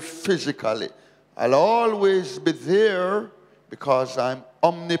not there physically. I'll always be there because I'm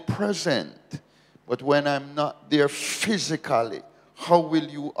omnipresent. But when I'm not there physically, how will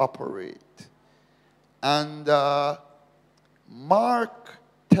you operate? And Mark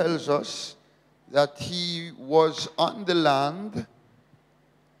tells us that he was on the land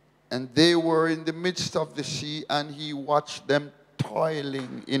and they were in the midst of the sea, and he watched them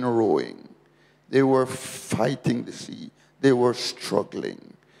toiling in rowing. They were fighting the sea. They were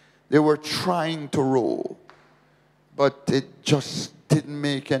struggling. They were trying to row, but it just didn't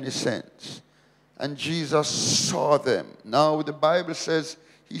make any sense. And Jesus saw them. Now the Bible says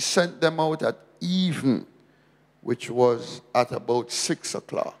he sent them out at even, which was at about 6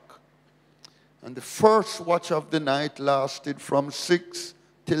 o'clock. And the first watch of the night lasted from 6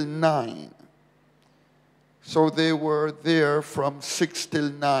 till 9. So they were there from 6 till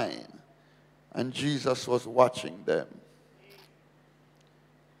 9. And Jesus was watching them.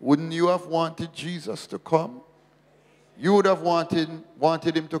 Wouldn't you have wanted Jesus to come? You would have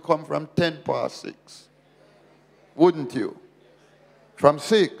wanted him to come from 10 past 6. Wouldn't you? From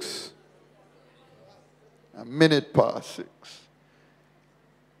 6. A minute past 6.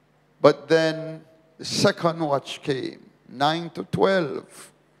 But then the second watch came, 9 to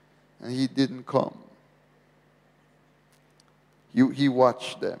 12, and he didn't come. He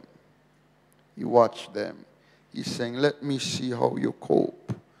watched them. He watched them. He's saying, let me see how you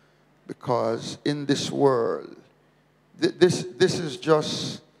cope. Because in this world, this is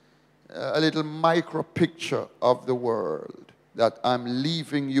just a little micro picture of the world that I'm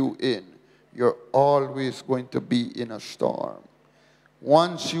leaving you in. You're always going to be in a storm.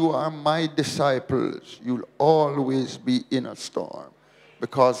 Once you are my disciples, you'll always be in a storm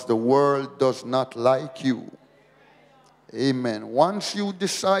because the world does not like you. Amen. Once you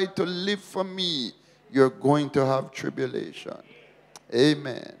decide to live for me, you're going to have tribulation.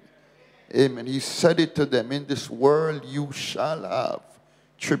 Amen. Amen. He said it to them, in this world you shall have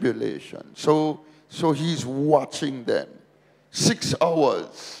tribulation. So he's watching them. 6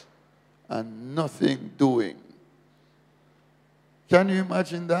 hours and nothing doing. Can you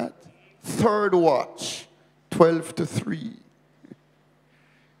imagine that? Third watch, 12 to 3.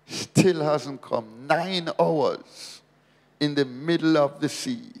 Still hasn't come. 9 hours in the middle of the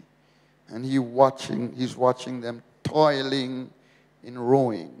sea. And he's watching them toiling in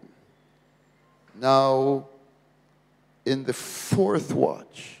rowing. Now, in the fourth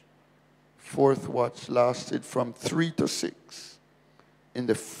watch lasted from 3 to 6. In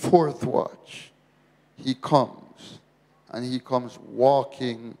the fourth watch, he comes, and he comes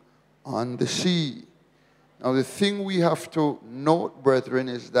walking on the sea. Now, the thing we have to note, brethren,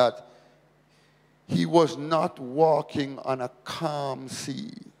 is that he was not walking on a calm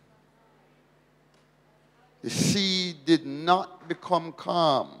sea. The sea did not become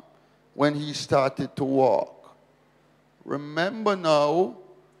calm when he started to walk. Remember now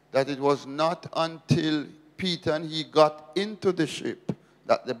that it was not until Peter and he got into the ship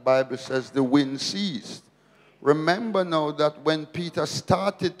that the Bible says the wind ceased. Remember now that when Peter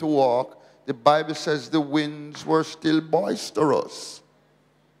started to walk, the Bible says the winds were still boisterous.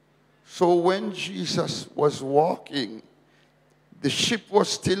 So when Jesus was walking, the ship was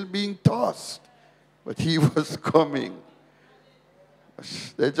still being tossed, but he was coming.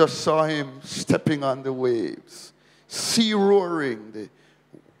 They just saw him stepping on the waves, sea roaring, the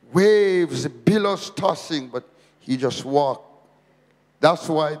waves, the billows tossing, but he just walked. That's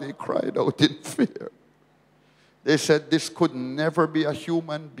why they cried out in fear. They said this could never be a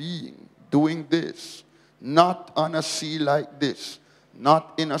human being doing this, not on a sea like this,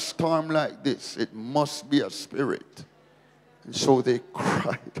 not in a storm like this. It must be a spirit. And so they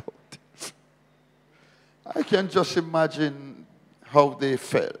cried out. I can just imagine how they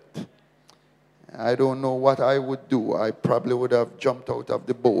felt. I don't know what I would do. I probably would have jumped out of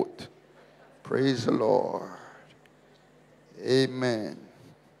the boat. Praise the Lord. Amen.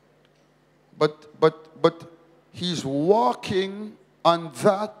 But he's walking on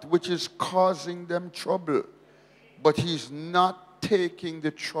that which is causing them trouble. But he's not taking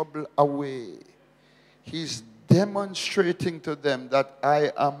the trouble away. He's demonstrating to them that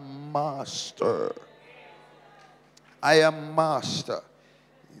I am master. I am master.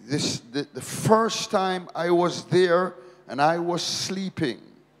 The first time I was there and I was sleeping,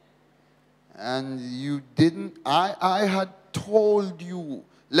 and you didn't, I had told you,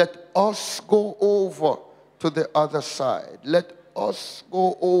 let us go over to the other side. Let us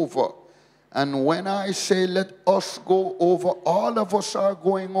go over. And when I say let us go over, all of us are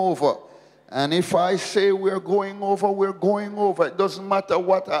going over. And if I say we're going over, we're going over. It doesn't matter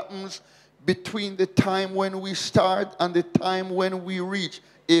what happens between the time when we start and the time when we reach.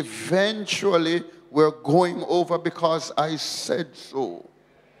 Eventually, we're going over because I said so.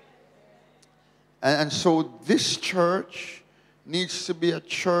 And so this church needs to be a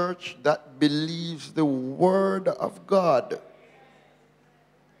church that believes the word of God.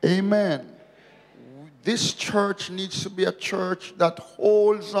 Amen. This church needs to be a church that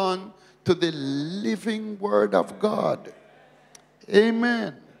holds on to the living word of God.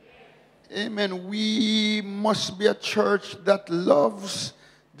 Amen. Amen. We must be a church that loves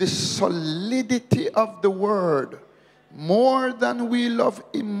the solidity of the word more than we love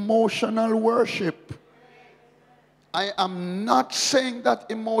emotional worship. I am not saying that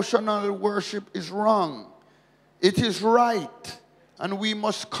emotional worship is wrong. It is right, and we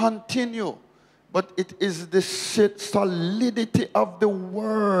must continue. But it is the solidity of the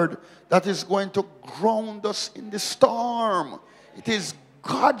word that is going to ground us in the storm. It is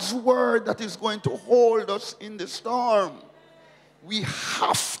God's word that is going to hold us in the storm. We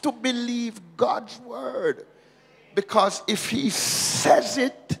have to believe God's word, because if he says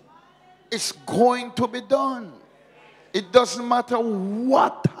it, it's going to be done. It doesn't matter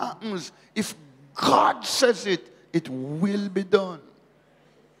what happens. If God says it, it will be done.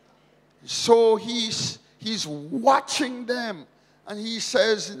 So he's watching them, and he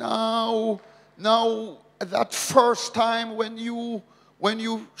says, now that first time when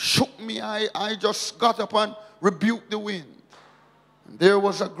you shook me, I just got up and rebuked the wind. And there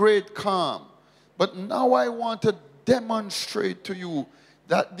was a great calm. But now I want to demonstrate to you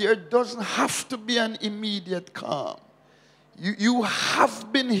that there doesn't have to be an immediate calm. You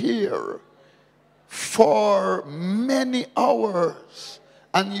have been here for many hours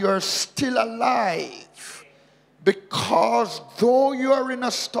and you're still alive, because though you are in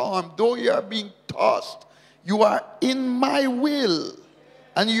a storm, though you are being tossed, you are in my will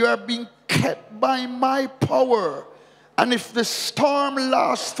and you are being kept by my power. And if the storm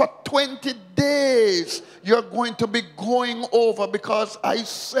lasts for 20 days, you're going to be going over because I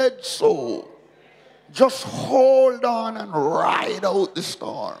said so. Just hold on and ride out the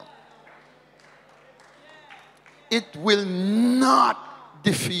storm. It will not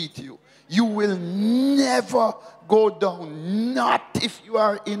defeat you. You will never go down, not if you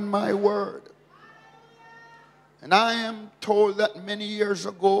are in my word. And I am told that many years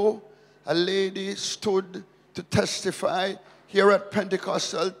ago, a lady stood to testify here at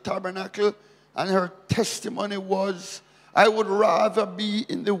Pentecostal Tabernacle, and her testimony was, I would rather be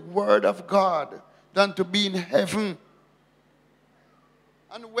in the Word of God than to be in heaven.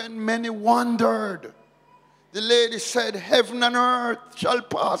 And when many wondered, the lady said, heaven and earth shall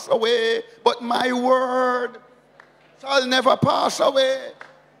pass away, but my word shall never pass away.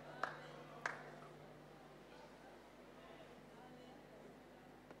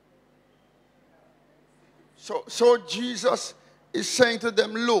 So Jesus is saying to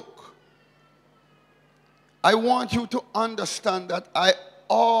them, look, I want you to understand that I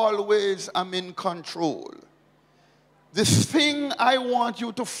always am in control. The thing I want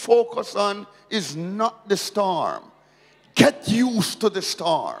you to focus on is not the storm. Get used to the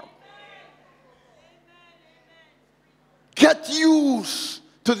storm. Get used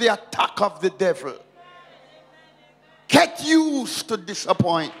to the attack of the devil. Get used to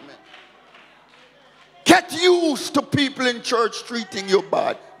disappointment. Get used to people in church treating you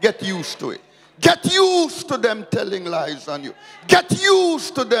bad. Get used to it. Get used to them telling lies on you. Get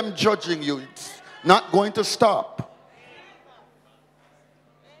used to them judging you. It's not going to stop.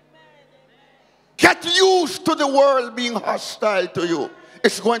 Get used to the world being hostile to you.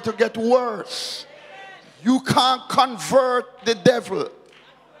 It's going to get worse. You can't convert the devil.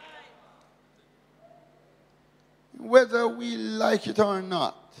 Whether we like it or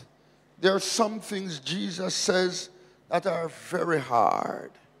not, there are some things Jesus says that are very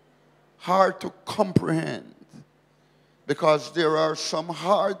hard to comprehend, because there are some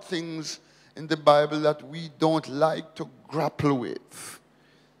hard things in the Bible that we don't like to grapple with.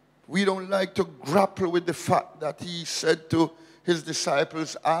 We don't like to grapple with the fact that he said to his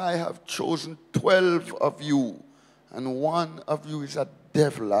disciples, I have chosen 12 of you, and one of you is a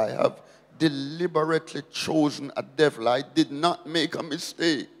devil. I have deliberately chosen a devil. I did not make a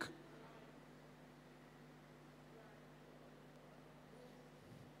mistake.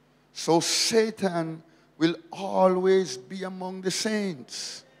 So Satan will always be among the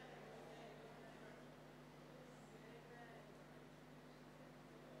saints.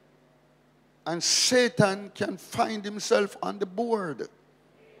 And Satan can find himself on the board.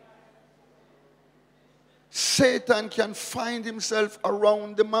 Satan can find himself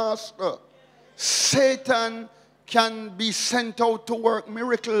around the master. Satan can be sent out to work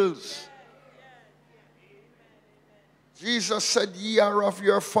miracles. Jesus said, ye are of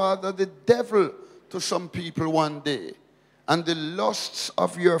your father the devil, to some people one day. And the lusts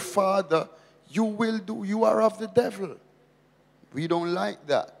of your father you will do. You are of the devil. We don't like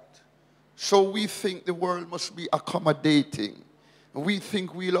that. So we think the world must be accommodating. We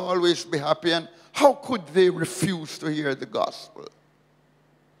think we'll always be happy. And how could they refuse to hear the gospel?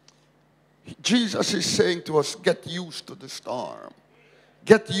 Jesus is saying to us, get used to the storm.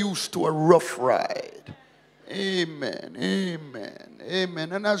 Get used to a rough ride. Amen, amen,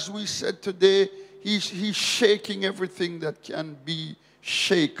 amen. And as we said today, he's shaking everything that can be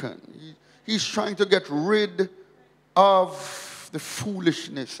shaken. He's trying to get rid of the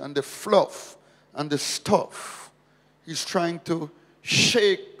foolishness and the fluff and the stuff. He's trying to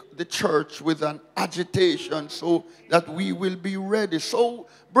shake the church with an agitation so that we will be ready. So,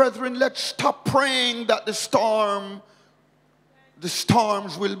 brethren, let's stop praying that the storms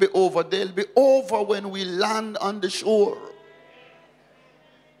will be over. They'll be over when we land on the shore.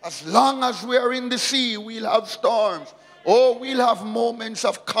 As long as we are in the sea, we'll have storms. Oh, we'll have moments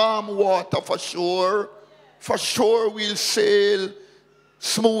of calm water for sure. For sure, we'll sail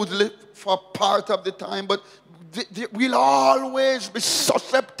smoothly for part of the time, but we'll always be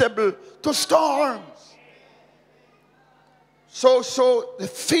susceptible to storms. So the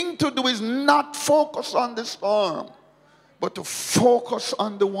thing to do is not focus on the storm, but to focus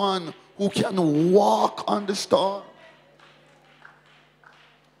on the one who can walk on the storm.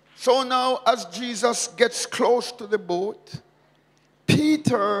 So now, as Jesus gets close to the boat,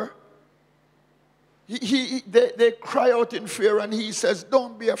 Peter, they cry out in fear, and he says,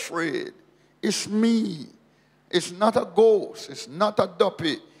 don't be afraid. It's me. It's not a ghost. It's not a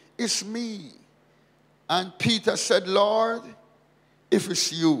duppy. It's me. And Peter said, Lord, if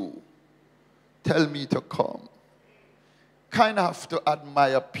it's you, tell me to come. Kind of have to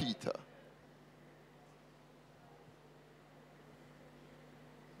admire Peter.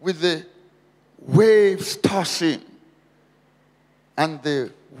 With the waves tossing and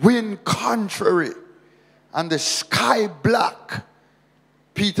the wind contrary and the sky black,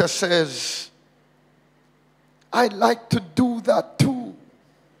 Peter says, I'd like to do that too.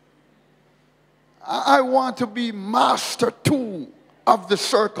 I want to be master too of the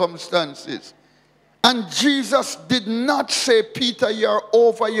circumstances. And Jesus did not say, Peter, you're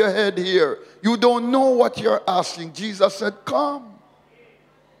over your head here. You don't know what you're asking. Jesus said, come.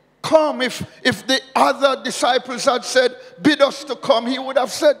 Come. If the other disciples had said, bid us to come, he would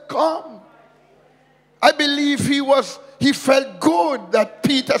have said, come. I believe he felt good that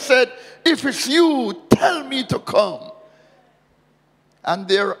Peter said, if it's you, tell me to come. And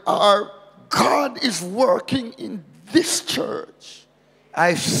God is working in this church.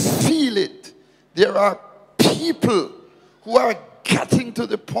 I feel it. There are people who are getting to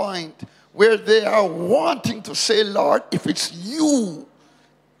the point where they are wanting to say, Lord, if it's you,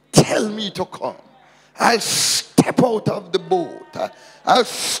 tell me to come. I'll step out of the boat. I'll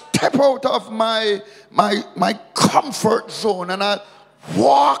step out of my comfort zone, and I'll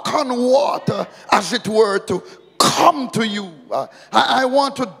walk on water, as it were, to come to you. I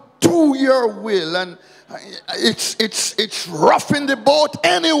want to do your will, and it's rough in the boat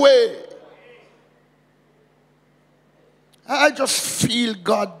anyway. I just feel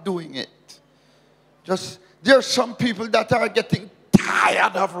God doing it. There are some people that are getting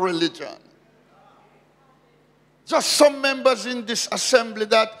tired of religion. Just some members in this assembly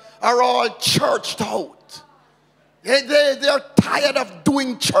that are all churched out. They are tired of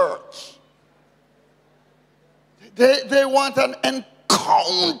doing church. They want an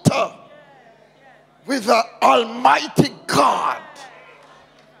encounter with the Almighty God.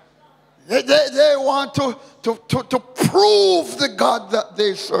 They want to prove the God that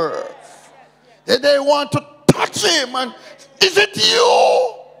they serve. They want to touch him and, is it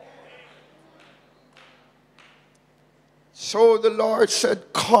you? So the Lord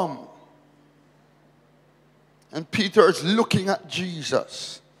said, come. And Peter is looking at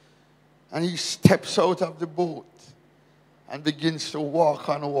Jesus. And he steps out of the boat and begins to walk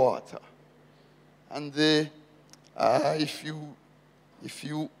on water. And if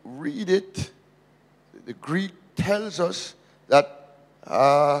you read it, the Greek tells us that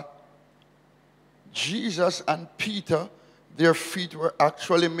Jesus and Peter, their feet were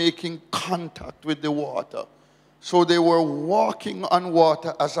actually making contact with the water. So they were walking on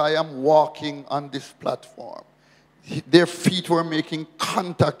water as I am walking on this platform. Their feet were making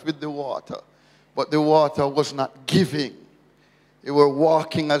contact with the water, but the water was not giving. They were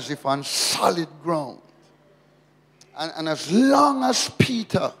walking as if on solid ground. And as long as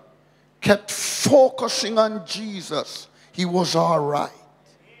Peter kept focusing on Jesus, he was all right.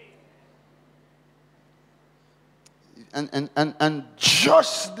 And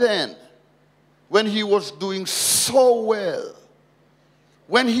just then, when he was doing so well,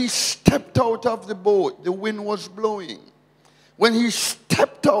 when he stepped out of the boat, the wind was blowing. When he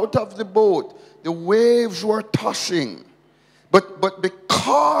stepped out of the boat, the waves were tossing. But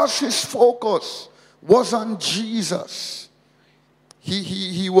because his focus was on Jesus,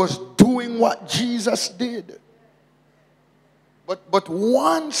 he was doing what Jesus did. But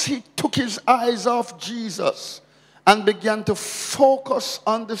once he took his eyes off Jesus and began to focus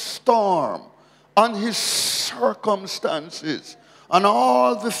on the storm, on his circumstances, on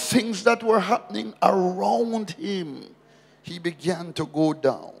all the things that were happening around him, he began to go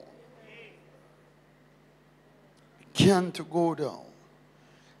down. Began to go down.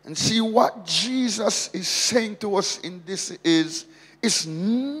 And see, what Jesus is saying to us in this is, it's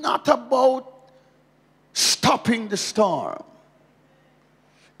not about stopping the storm.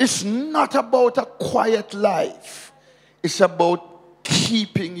 It's not about a quiet life. It's about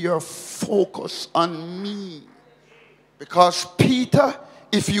keeping your focus on me. Because Peter,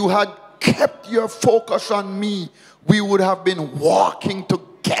 if you had kept your focus on me, we would have been walking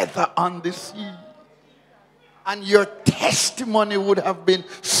together on the sea. And your testimony would have been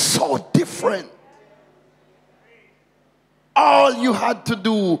so different. All you had to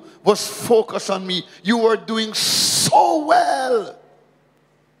do was focus on me. You were doing so well.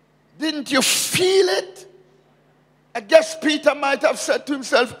 Didn't you feel it? I guess Peter might have said to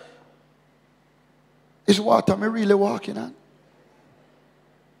himself, is what am I really walking on?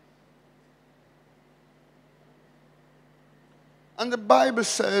 And the Bible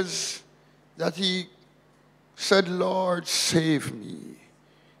says that he said, Lord, save me.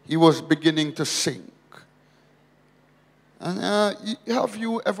 He was beginning to sink. And have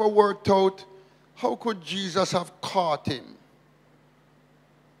you ever worked out how could Jesus have caught him?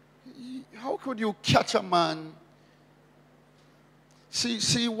 How could you catch a man?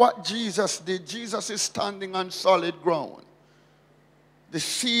 See what Jesus did. Jesus is standing on solid ground. The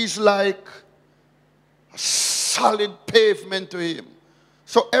sea is like a solid pavement to him.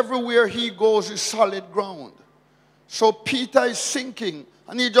 So everywhere he goes is solid ground. So Peter is sinking,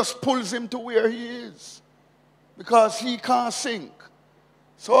 and he just pulls him to where he is because he can't sink.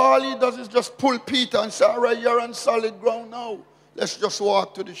 So all he does is just pull Peter and say, all right, you're on solid ground now. Let's just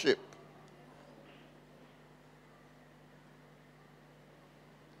walk to the ship.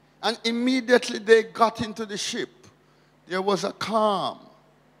 And immediately they got into the ship. There was a calm.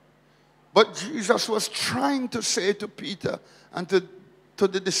 But Jesus was trying to say to Peter and to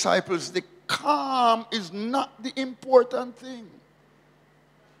the disciples, the calm is not the important thing.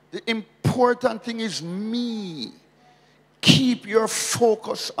 The important thing is me. Keep your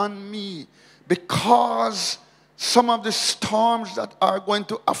focus on me, because some of the storms that are going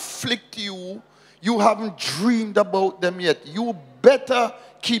to afflict you, you haven't dreamed about them yet. You better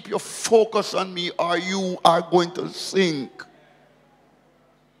keep your focus on me or you are going to sink.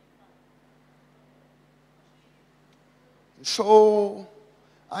 So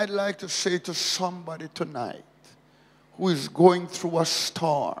I'd like to say to somebody tonight who is going through a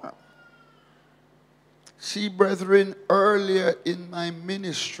storm. See, brethren, earlier in my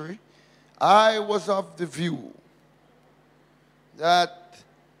ministry, I was of the view that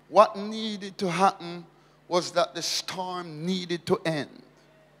what needed to happen was that the storm needed to end.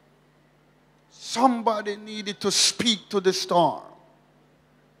 Somebody needed to speak to the storm.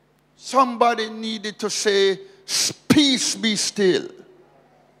 Somebody needed to say, peace be still.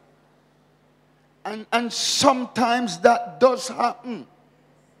 And sometimes that does happen.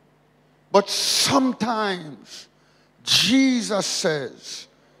 But sometimes Jesus says,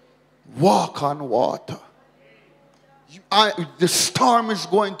 walk on water. The storm is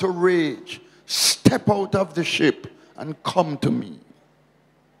going to rage. Step out of the ship and come to me.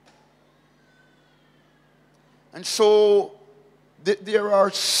 And so there are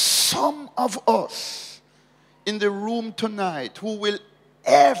some of us in the room tonight who will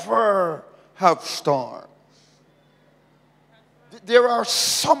ever have storms. There are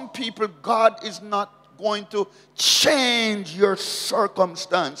some people, God is not going to change your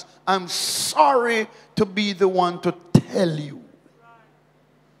circumstance. I'm sorry to be the one to tell you.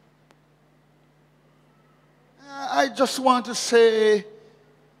 I just want to say,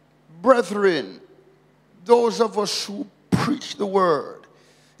 brethren, those of us who preach the word,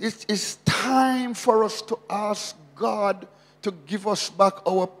 it's time for us to ask God to give us back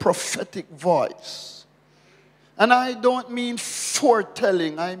our prophetic voice. And I don't mean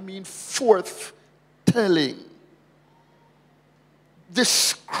foretelling, I mean forth-telling. The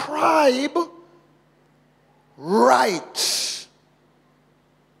scribe writes.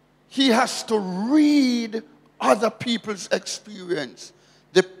 He has to read other people's experience.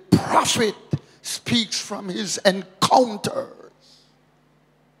 The prophet speaks from his encounters.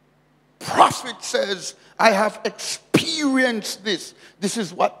 Prophet says, I have experienced this. This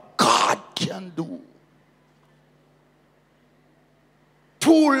is what God can do.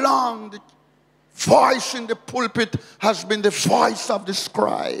 Too long, the voice in the pulpit has been the voice of the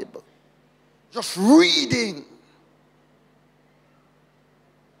scribe. Just reading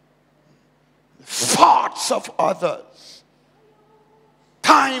the thoughts of others.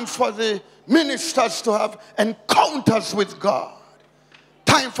 Time for the ministers to have encounters with God.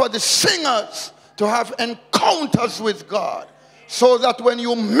 Time for the singers to have encounters with God. So that when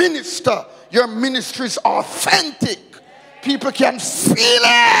you minister, your ministry is authentic. People can feel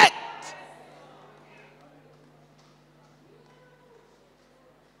it.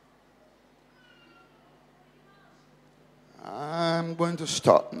 I'm going to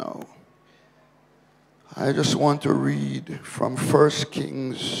stop now. I just want to read from 1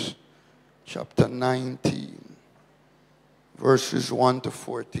 Kings chapter 19, verses 1 to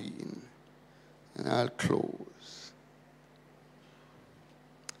 14, and I'll close.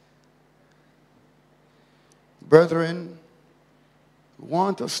 Brethren, I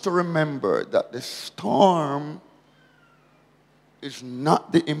want us to remember that the storm is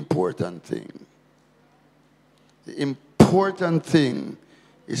not the important thing. The important thing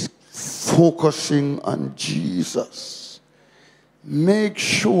is focusing on Jesus. Make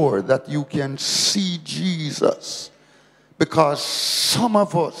sure that you can see Jesus, because some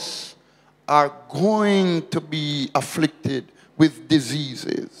of us are going to be afflicted with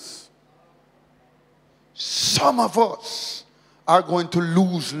diseases. Some of us are going to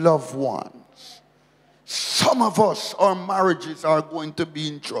lose loved ones. Some of us, our marriages are going to be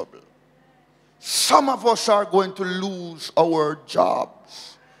in trouble. Some of us are going to lose our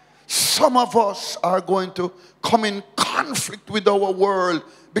jobs. Some of us are going to come in conflict with our world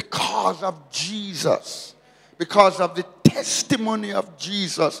because of Jesus. Because of the testimony of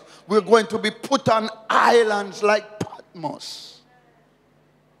Jesus. We're going to be put on islands like Patmos.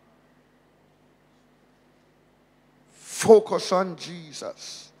 Focus on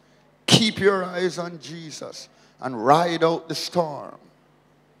Jesus. Keep your eyes on Jesus and ride out the storm.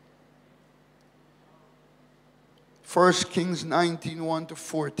 1 Kings 19,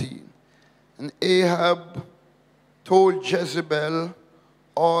 1-14. And Ahab told Jezebel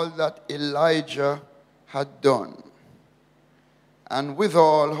all that Elijah had done, and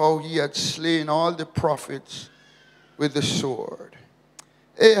withal how he had slain all the prophets with the sword.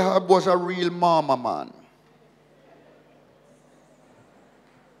 Ahab was a real mama man.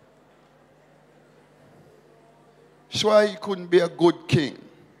 That's why he couldn't be a good king.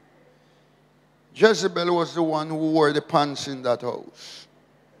 Jezebel was the one who wore the pants in that house.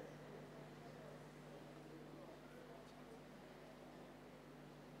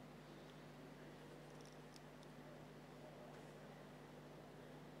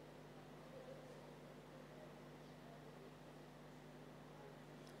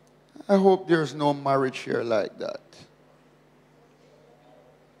 I hope there's no marriage here like that.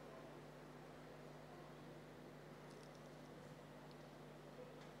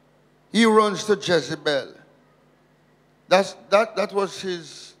 He runs to Jezebel. That was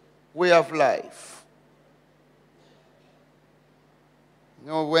his way of life. You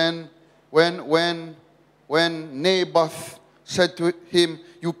know, when Naboth said to him,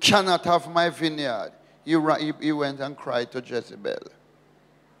 "You cannot have my vineyard," he went and cried to Jezebel.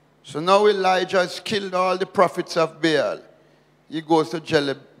 So now Elijah has killed all the prophets of Baal. He goes to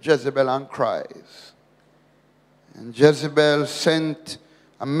Jezebel and cries. And Jezebel sent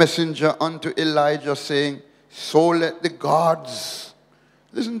a messenger unto Elijah saying, "So let the gods,"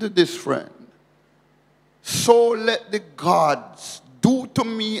 listen to this, friend, "so let the gods do to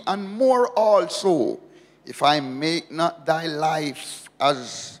me and more also, if I make not thy life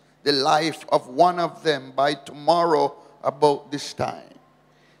as the life of one of them by tomorrow about this time."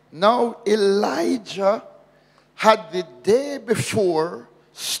 Now Elijah had the day before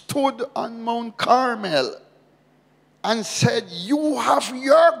stood on Mount Carmel and said, "You have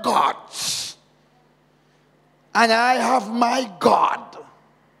your gods, and I have my God.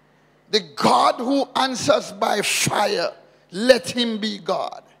 The God who answers by fire, let him be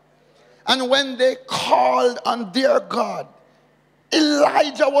God." And when they called on their God,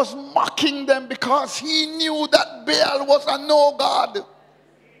 Elijah was mocking them because he knew that Baal was a no God.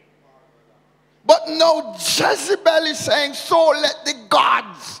 But now Jezebel is saying, "So let the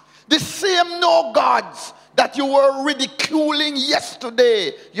gods, the same no gods that you were ridiculing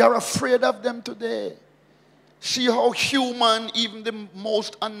yesterday, you're afraid of them today." See how human even the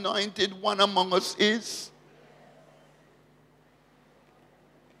most anointed one among us is?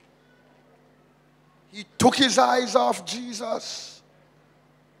 He took his eyes off Jesus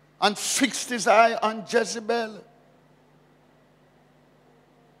and fixed his eye on Jezebel.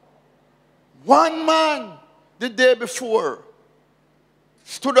 One man the day before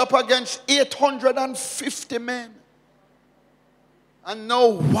stood up against 850 men. And now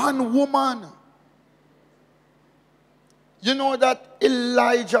one woman. You know that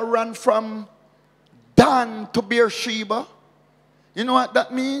Elijah ran from Dan to Beersheba? You know what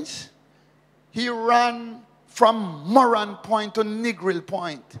that means? He ran from Moran Point to Negril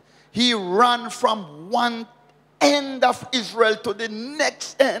Point. He ran from one end of Israel to the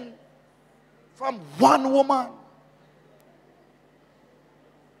next end. From one woman.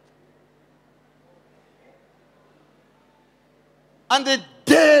 And the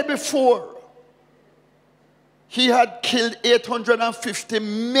day before, he had killed 850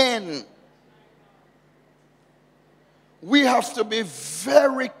 men. We have to be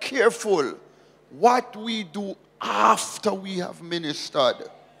very careful what we do after we have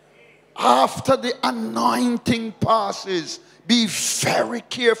ministered. After the anointing passes, be very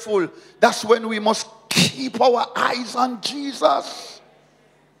careful. That's when we must keep our eyes on Jesus.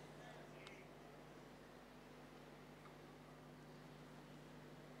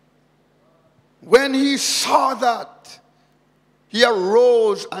 When he saw that, he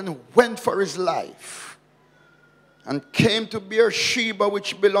arose and went for his life, and came to Beersheba,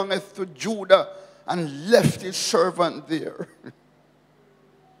 which belongeth to Judah, and left his servant there.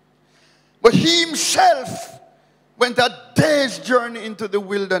 But he himself went a day's journey into the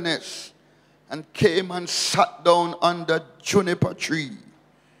wilderness, and came and sat down under juniper tree.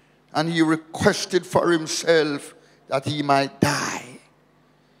 And he requested for himself that he might die,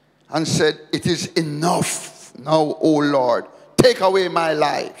 and said, it is enough now, O Lord. Take away my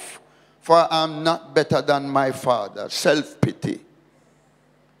life, for I am not better than my father. Self-pity.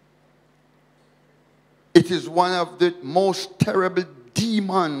 It is one of the most terrible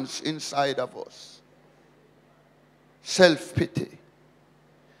demons inside of us. Self-pity.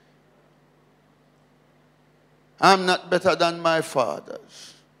 I'm not better than my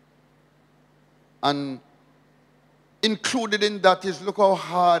fathers. And included in that is, look how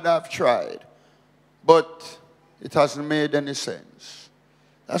hard I've tried, but it hasn't made any sense.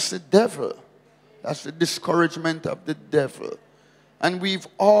 That's the devil. That's the discouragement of the devil. And we've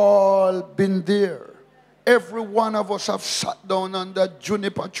all been there. Every one of us have sat down under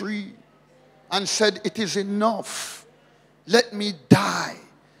juniper tree and said, it is enough. Let me die.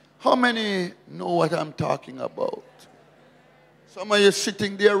 How many know what I'm talking about? Some of you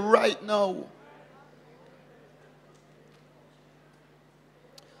sitting there right now.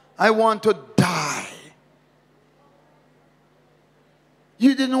 I want to die.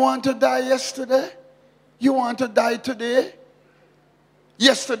 You didn't want to die yesterday? You want to die today?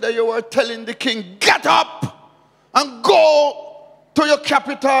 Yesterday you were telling the king, get up and go to your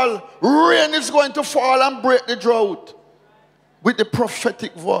capital. Rain is going to fall and break the drought. With the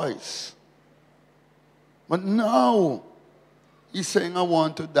prophetic voice. But now, he's saying, I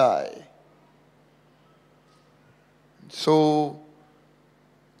want to die. So,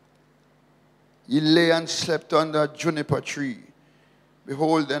 he lay and slept under a juniper tree.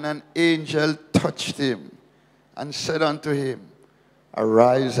 Behold, and an angel touched him and said unto him,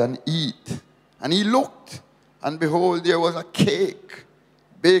 arise and eat. And he looked, and behold, there was a cake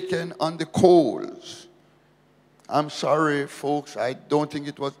baking on the coals. I'm sorry, folks, I don't think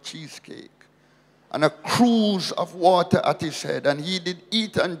it was cheesecake. And a cruse of water at his head. And he did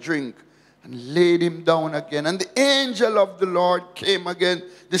eat and drink, and laid him down again. And the angel of the Lord came again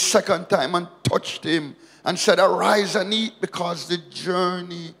the second time and touched him and said, arise and eat, because the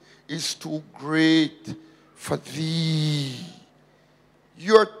journey is too great for thee.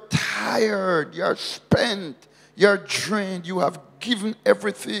 You're tired, you're spent, you're drained, you have given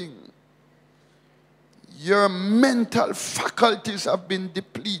everything. Your mental faculties have been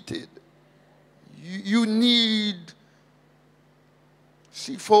depleted. You need,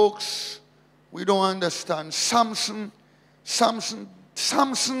 see folks, we don't understand. Samson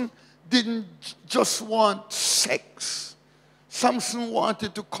didn't just want sex. Samson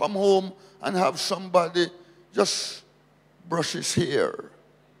wanted to come home and have somebody just brush his hair.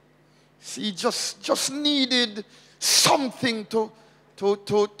 See, just needed something to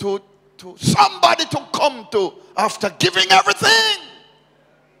somebody to come to after giving everything.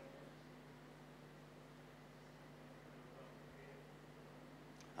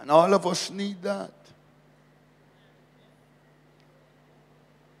 And all of us need that.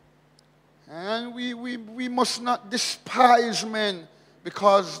 And we must not despise men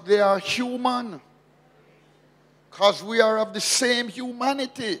because they are human. Because we are of the same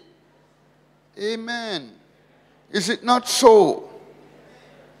humanity. Amen. Is it not so?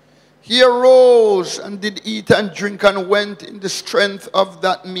 He arose and did eat and drink and went in the strength of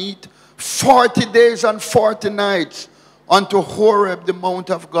that meat 40 days and 40 nights unto Horeb, the mount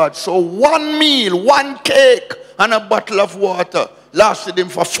of God. So one meal, one cake, and a bottle of water lasted him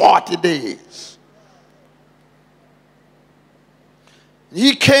for 40 days.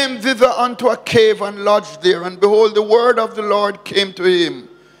 He came thither unto a cave and lodged there. And behold, the word of the Lord came to him.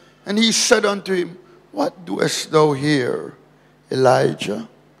 And he said unto him, what doest thou here, Elijah?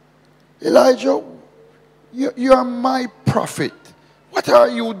 Elijah, you are my prophet. What are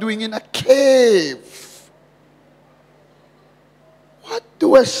you doing in a cave? What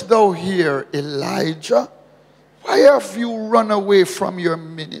doest thou here, Elijah? Why have you run away from your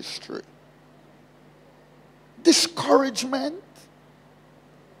ministry? Discouragement?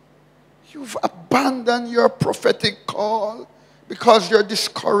 You've abandoned your prophetic call because you're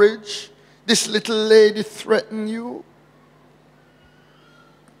discouraged. This little lady threatened you.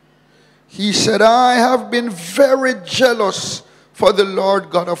 He said, I have been very jealous for the Lord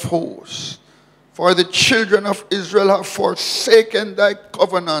God of hosts. For the children of Israel have forsaken thy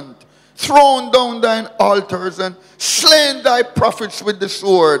covenant, thrown down thine altars, and slain thy prophets with the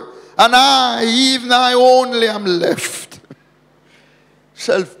sword. And I, even I only, am left.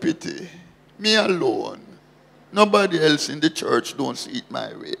 self-pity. Me alone. Nobody else in the church don't see it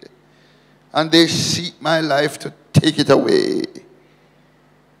my way. And they seek my life to take it away.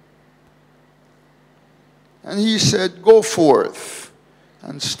 And he said, go forth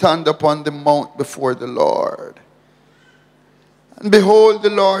and stand upon the mount before the Lord. And behold, the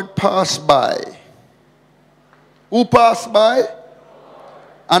Lord passed by. Who passed by?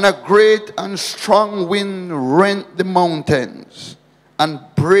 And a great and strong wind rent the mountains and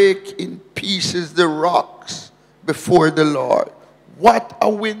brake in pieces the rocks before the Lord. What a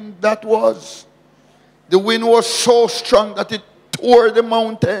wind that was. The wind was so strong that it tore the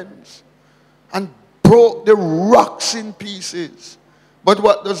mountains and broke the rocks in pieces. But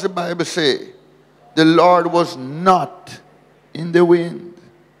what does the Bible say? The Lord was not in the wind.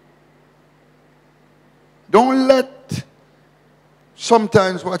 Don't let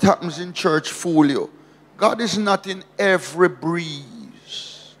sometimes what happens in church fool you. God is not in every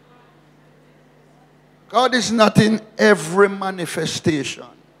breeze. God is not in every manifestation.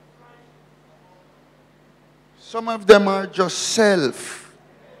 Some of them are just self.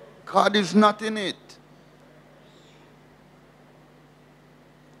 God is not in it.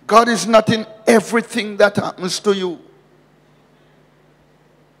 God is not in everything that happens to you.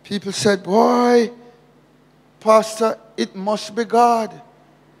 People said, boy, Pastor, it must be God,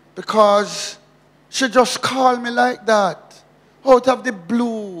 because she just called me like that, out of the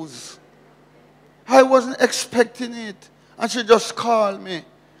blues. I wasn't expecting it, and she just called me.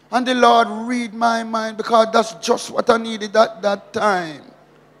 And the Lord read my mind, because that's just what I needed at that time.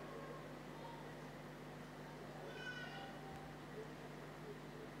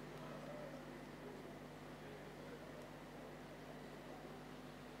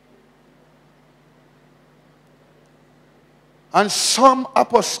 And some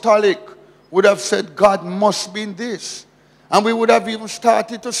apostolic would have said, God must be in this. And we would have even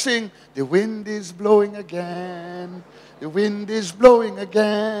started to sing, the wind is blowing again, the wind is blowing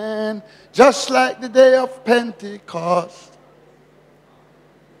again, just like the day of Pentecost.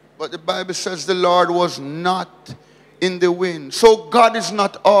 But the Bible says the Lord was not in the wind. So God is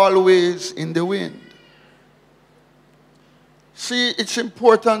not always in the wind. See, it's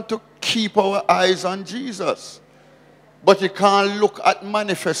important to keep our eyes on Jesus. But you can't look at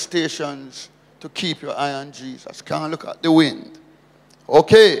manifestations to keep your eye on Jesus. Can't look at the wind.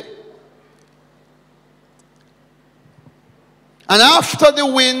 Okay. And after the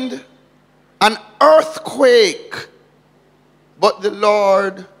wind, an earthquake. But the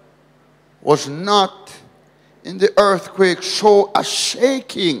Lord was not in the earthquake, so a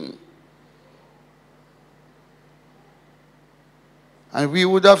shaking. And we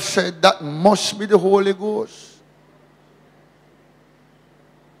would have said that must be the Holy Ghost.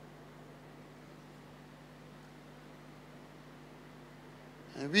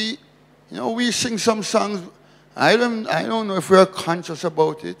 And we sing some songs. I don't know if we are conscious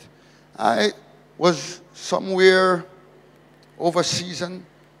about it. I was somewhere overseas and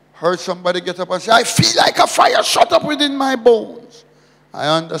heard somebody get up and say, I feel like a fire shut up within my bones. I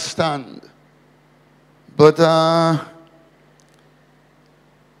understand. But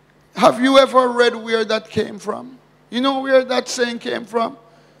have you ever read where that came from? You know where that saying came from?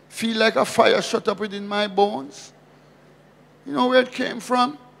 Feel like a fire shut up within my bones. You know where it came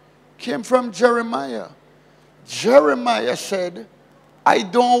from? It came from Jeremiah. Jeremiah said, I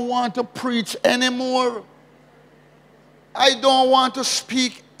don't want to preach anymore. I don't want to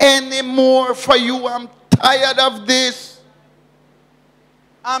speak anymore for you. I'm tired of this.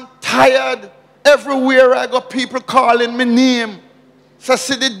 I'm tired. Everywhere I go, people calling my name. So I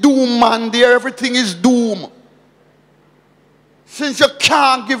see the doom man there, everything is doom. Since you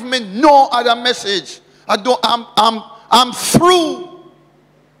can't give me no other message, I'm through.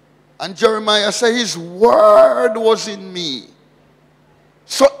 And Jeremiah said his word was in me.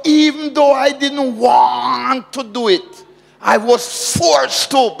 So even though I didn't want to do it, I was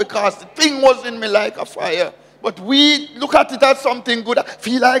forced to, because the thing was in me like a fire. But we look at it as something good. I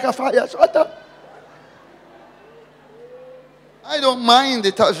feel like a fire. Shut up. I don't mind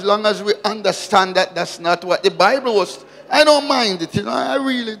it as long as we understand that that's not what the Bible was. I don't mind it, I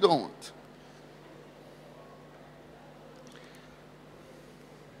really don't.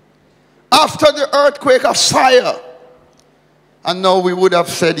 After the earthquake, a fire. And now we would have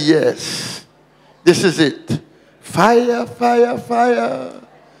said, yes, this is it. Fire, fire, fire.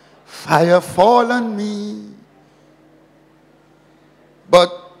 Fire fall on me.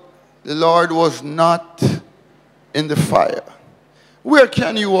 But the Lord was not in the fire. Where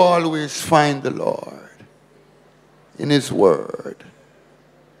can you always find the Lord? In His Word.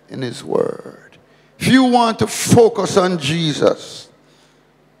 In His Word. If you want to focus on Jesus,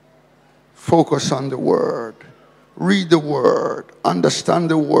 Focus on the word. Read the word.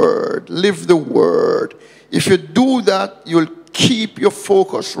 Understand the word. Live the word. If you do that, you'll keep your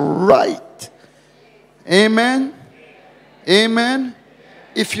focus right. Amen. Amen.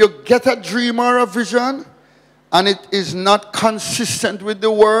 If you get a dream or a vision and it is not consistent with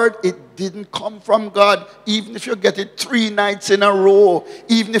the word, it didn't come from God. Even if you get it 3 nights in a row,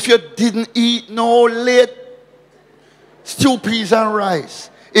 even if you didn't eat no late stew, peas and rice,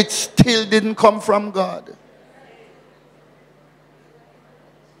 it still didn't come from God.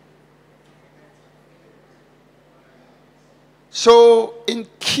 So in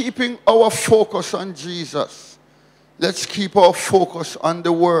keeping our focus on Jesus, let's keep our focus on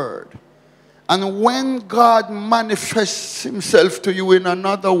the word. And when God manifests himself to you in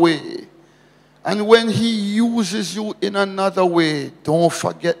another way, and when he uses you in another way, don't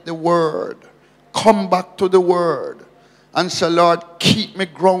forget the word. Come back to the word and say, Lord, keep me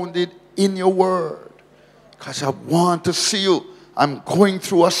grounded in your word. Because I want to see you. I'm going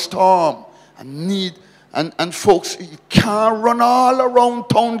through a storm. I need, and folks, you can't run all around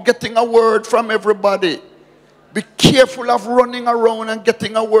town getting a word from everybody. Be careful of running around and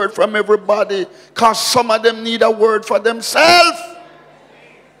getting a word from everybody, because some of them need a word for themselves.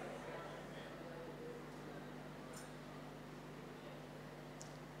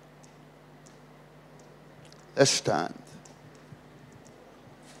 Let's stand.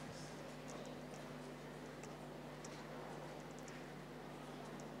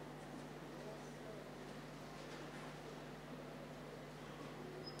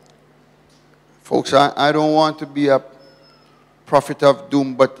 Folks, I don't want to be a prophet of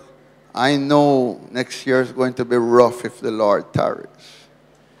doom, but I know next year is going to be rough if the Lord tarries.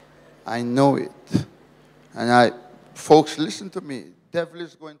 I know it. And folks, listen to me. The devil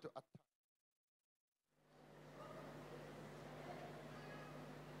is going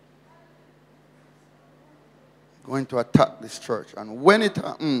to attack this church. And when it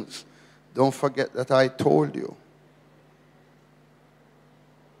happens, don't forget that I told you.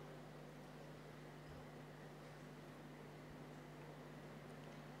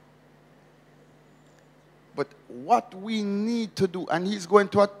 But what we need to do, and he's going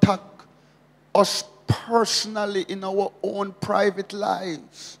to attack us personally in our own private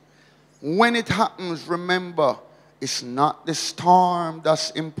lives. When it happens, remember, it's not the storm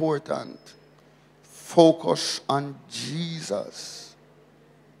that's important. Focus on Jesus.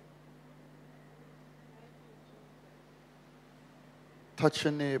 Touch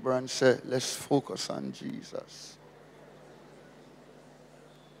your neighbor and say, let's focus on Jesus.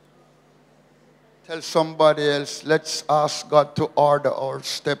 Tell somebody else, let's ask God to order our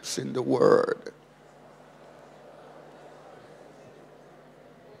steps in the word.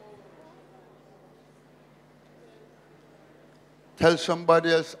 Tell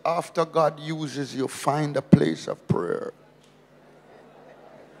somebody else, after God uses you, find a place of prayer.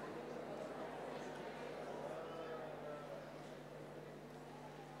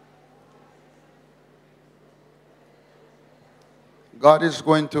 God is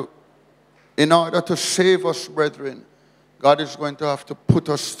going to, in order to save us, brethren, God is going to have to put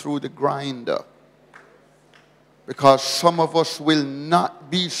us through the grinder. Because some of us will not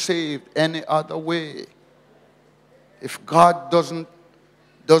be saved any other way. If God doesn't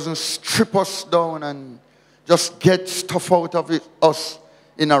strip us down and just get stuff out of us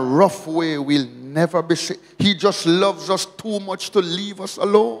in a rough way, we'll never be saved. He just loves us too much to leave us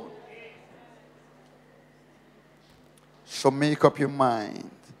alone. So make up your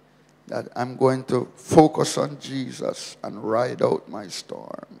mind that I'm going to focus on Jesus and ride out my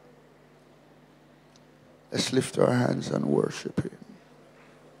storm. Let's lift our hands and worship him.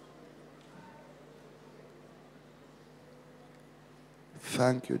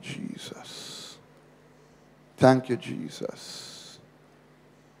 Thank you, Jesus. Thank you, Jesus.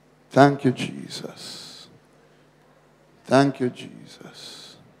 Thank you, Jesus. Thank you,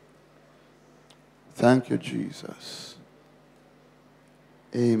 Jesus. Thank you, Jesus.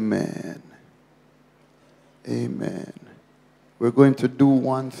 Amen. Amen. We're going to do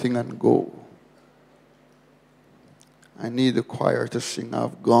one thing and go. I need the choir to sing,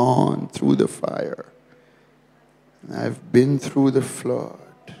 I've gone through the fire. I've been through the flood.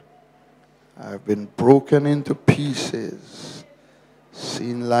 I've been broken into pieces,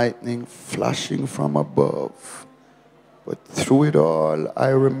 seen lightning flashing from above. But through it all, I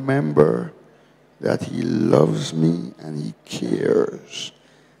remember that he loves me and he cares.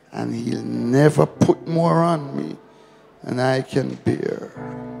 And he'll never put more on me than I can bear.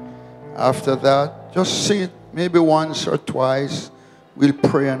 After that, just sing it maybe once or twice. We'll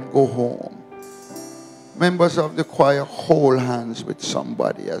pray and go home. Members of the choir, hold hands with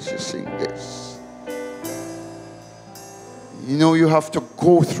somebody as you sing this. You know you have to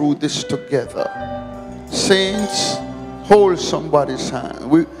go through this together. Saints, hold somebody's hand.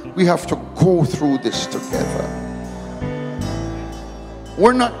 We have to go through this together.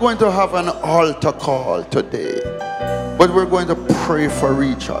 We're not going to have an altar call today, but we're going to pray for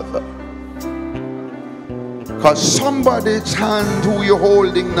each other. Because somebody's hand who you're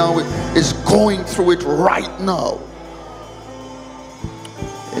holding now is going through it right now.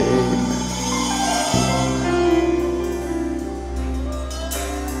 Amen.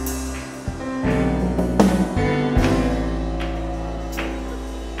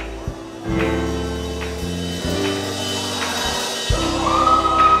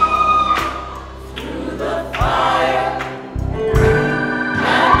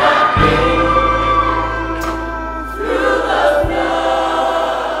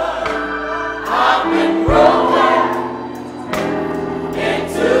 Broken.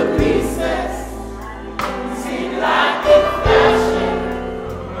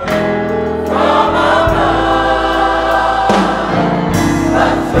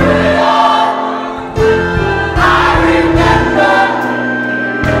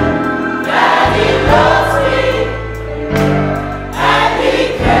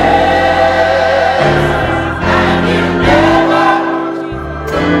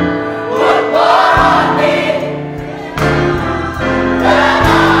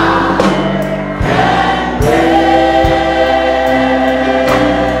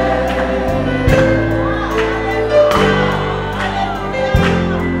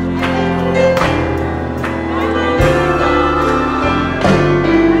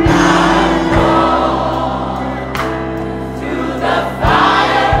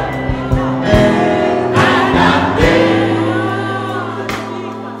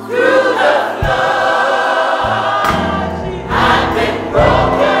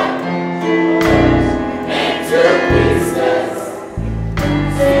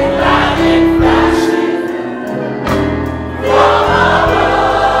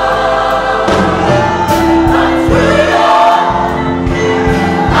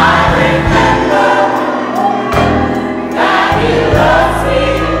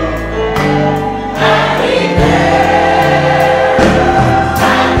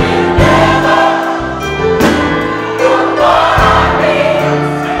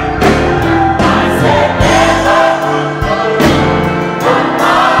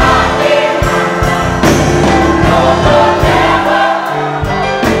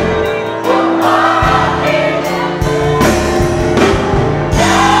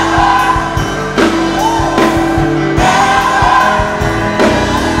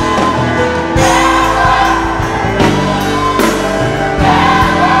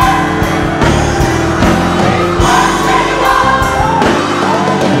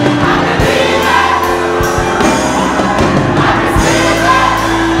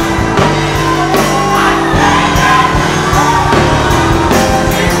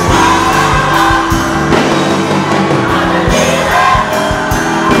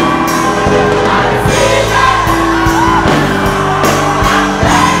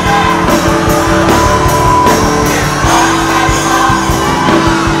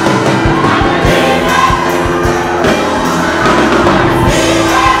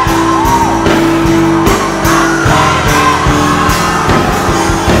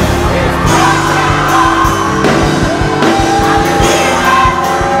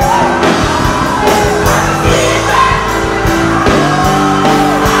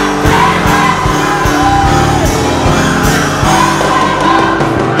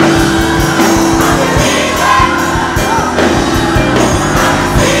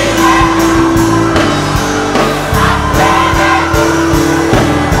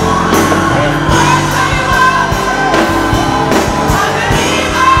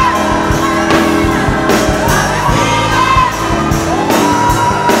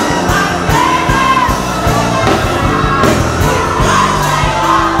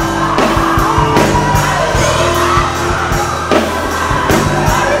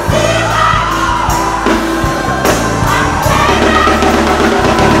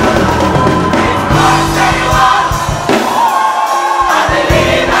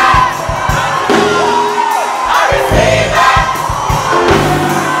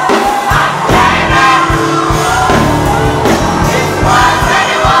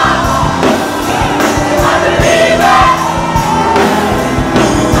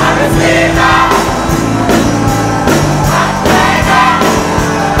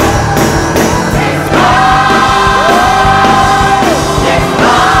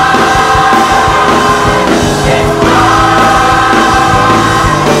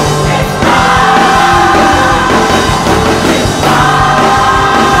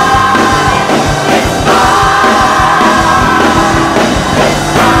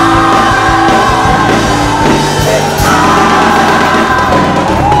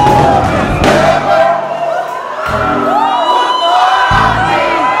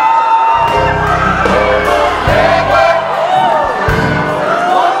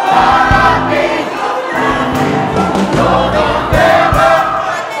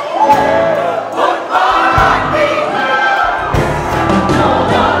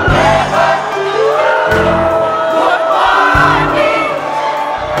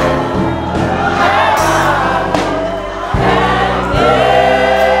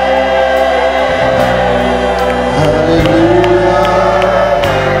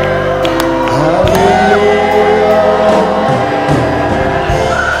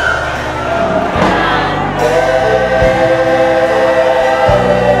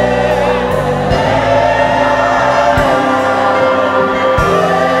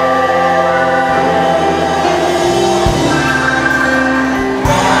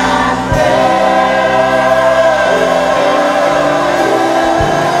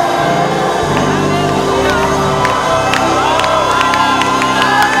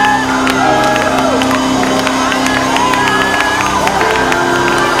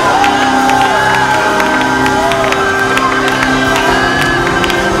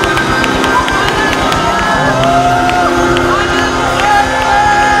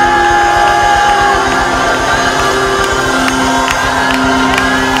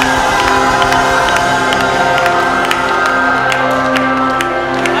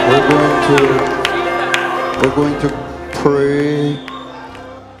 We're going to pray.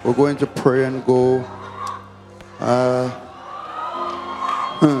 We're going to pray and go.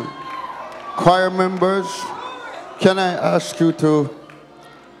 Choir members, can I ask you to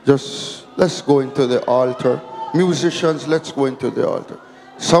just, let's go into the altar. Musicians, let's go into the altar.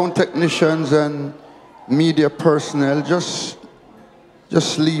 Sound technicians and media personnel, just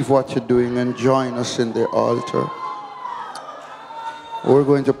leave what you're doing and join us in the altar. We're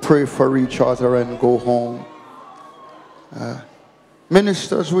going to pray for each other and go home.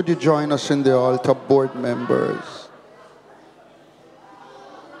 Ministers, would you join us in the altar? Board members.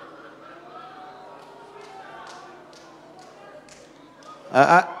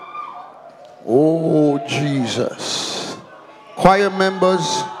 Oh, Jesus. Choir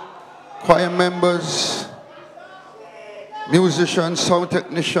members, musicians, sound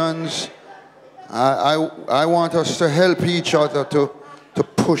technicians, I want us to help each other to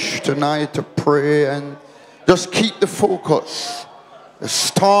push tonight, to pray, and just keep the focus. The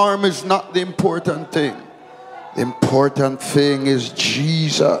storm is not the important thing. The important thing is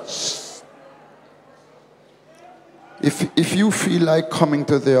Jesus. If you feel like coming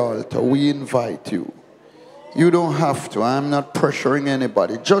to the altar, we invite you. You don't have to. I'm not pressuring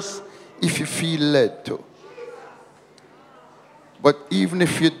anybody. Just if you feel led to. But even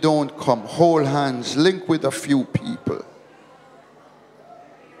if you don't come, hold hands, link with a few people.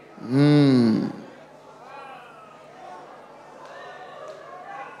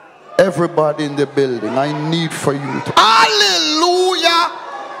 Everybody in the building, I need for you to. Hallelujah!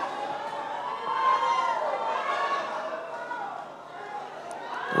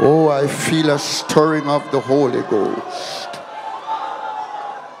 Oh, I feel a stirring of the Holy Ghost.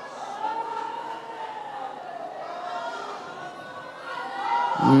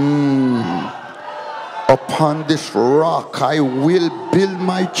 Upon this rock I will build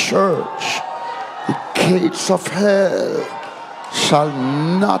my church. The gates of hell shall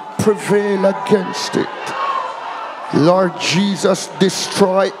not prevail against it. Lord Jesus,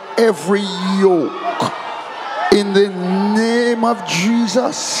 destroy every yoke. In the name of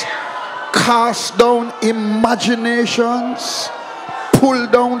Jesus, cast down imaginations, pull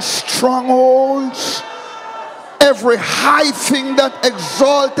down strongholds, every high thing that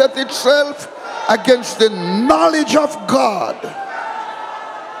exalteth itself against the knowledge of God.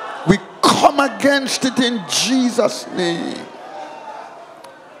 We come against it in Jesus' name.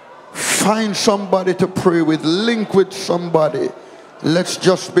 Find somebody to pray with, link with somebody. Let's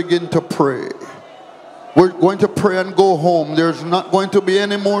just begin to pray. We're going to pray and go home. There's not going to be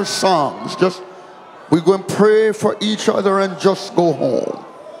any more songs. We're going to pray for each other and just go home.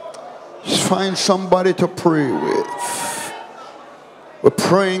 Just find somebody to pray with. We're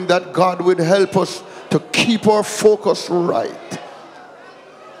praying that God would help us to keep our focus right.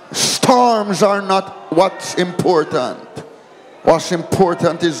 Storms are not what's important. What's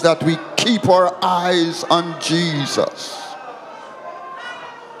important is that we keep our eyes on Jesus.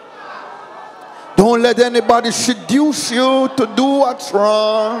 Don't let anybody seduce you to do what's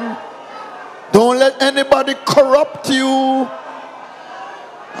wrong. Don't let anybody corrupt you.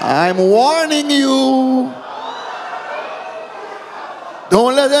 I'm warning you.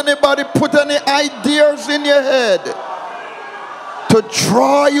 Don't let anybody put any ideas in your head to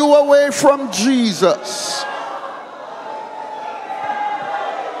draw you away from Jesus.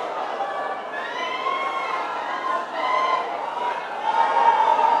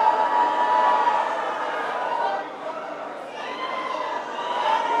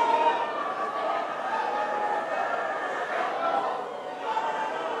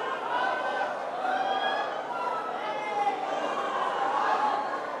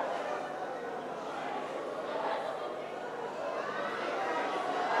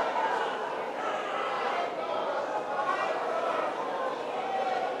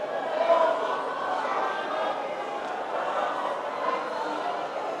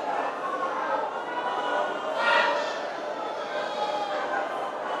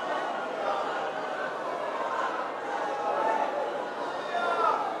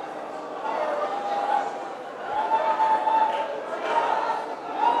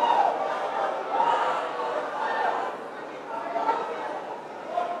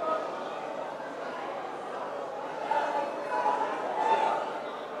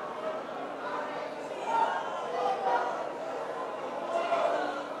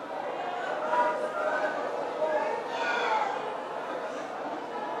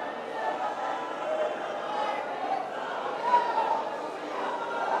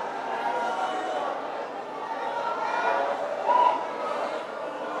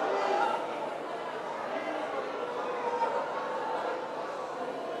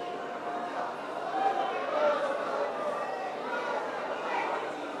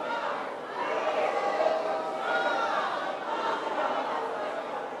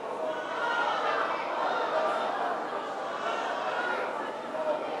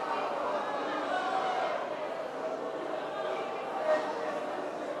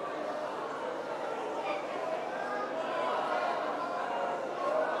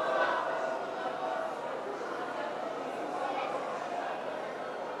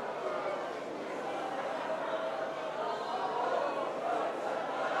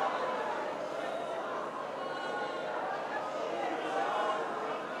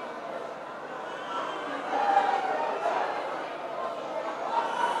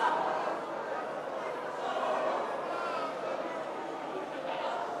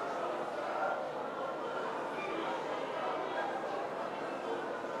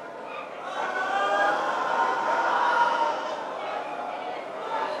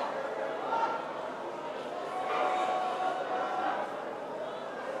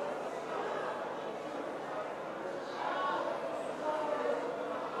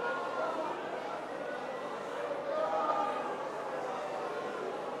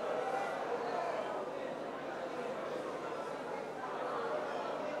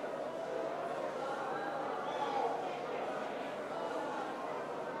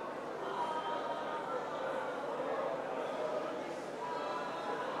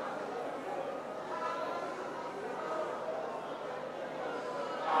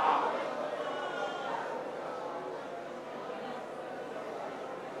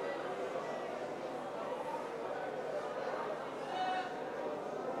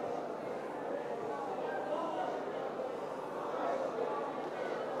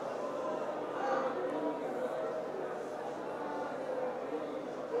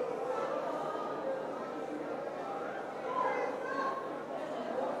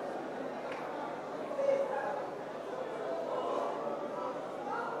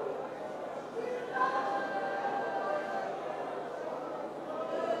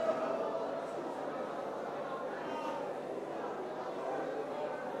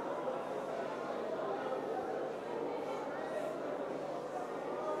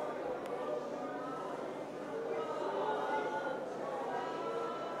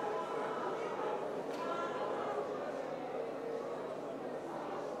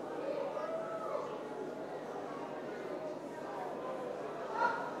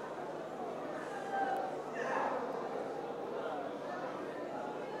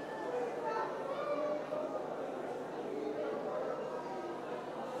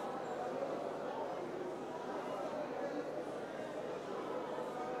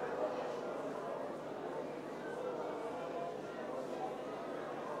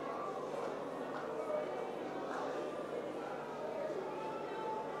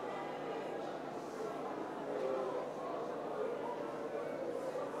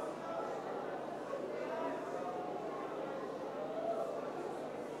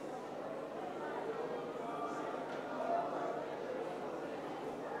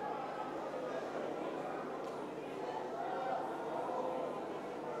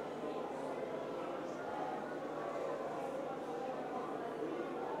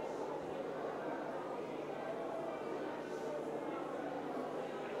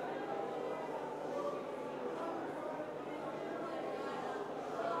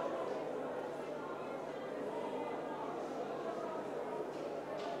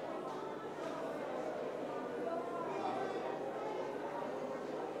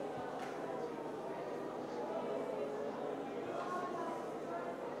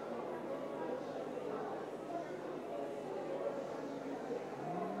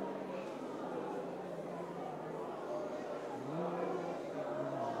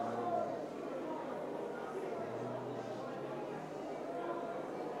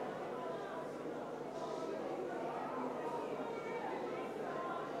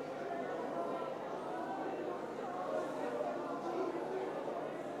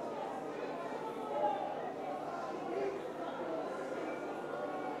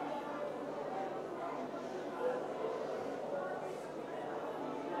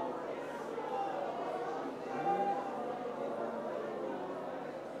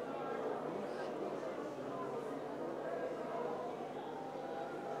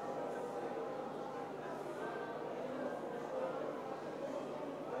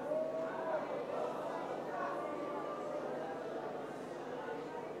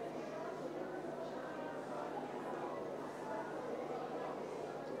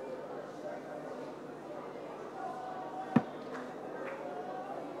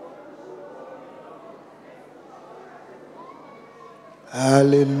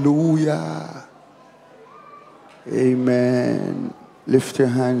 Hallelujah. Amen. Lift your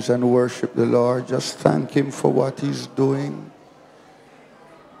hands and worship the Lord. Just thank Him for what He's doing.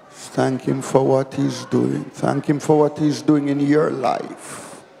 Thank Him for what He's doing. Thank Him for what He's doing in your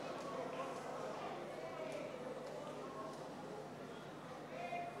life.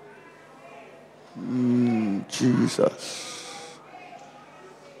 Jesus.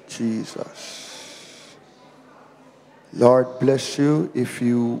 Jesus. Lord bless you. If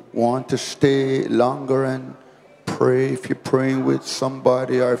you want to stay longer and pray, if you're praying with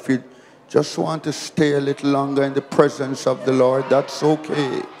somebody, or if you just want to stay a little longer in the presence of the Lord, that's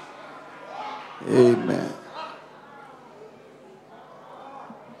okay. Amen.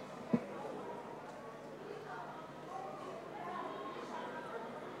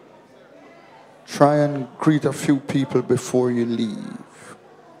 Try and greet a few people before you leave.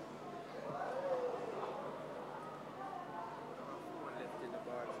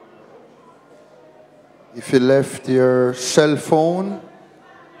 If you left your cell phone,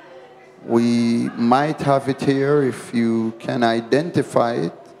 we might have it here if you can identify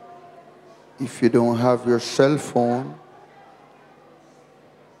it. If you don't have your cell phone,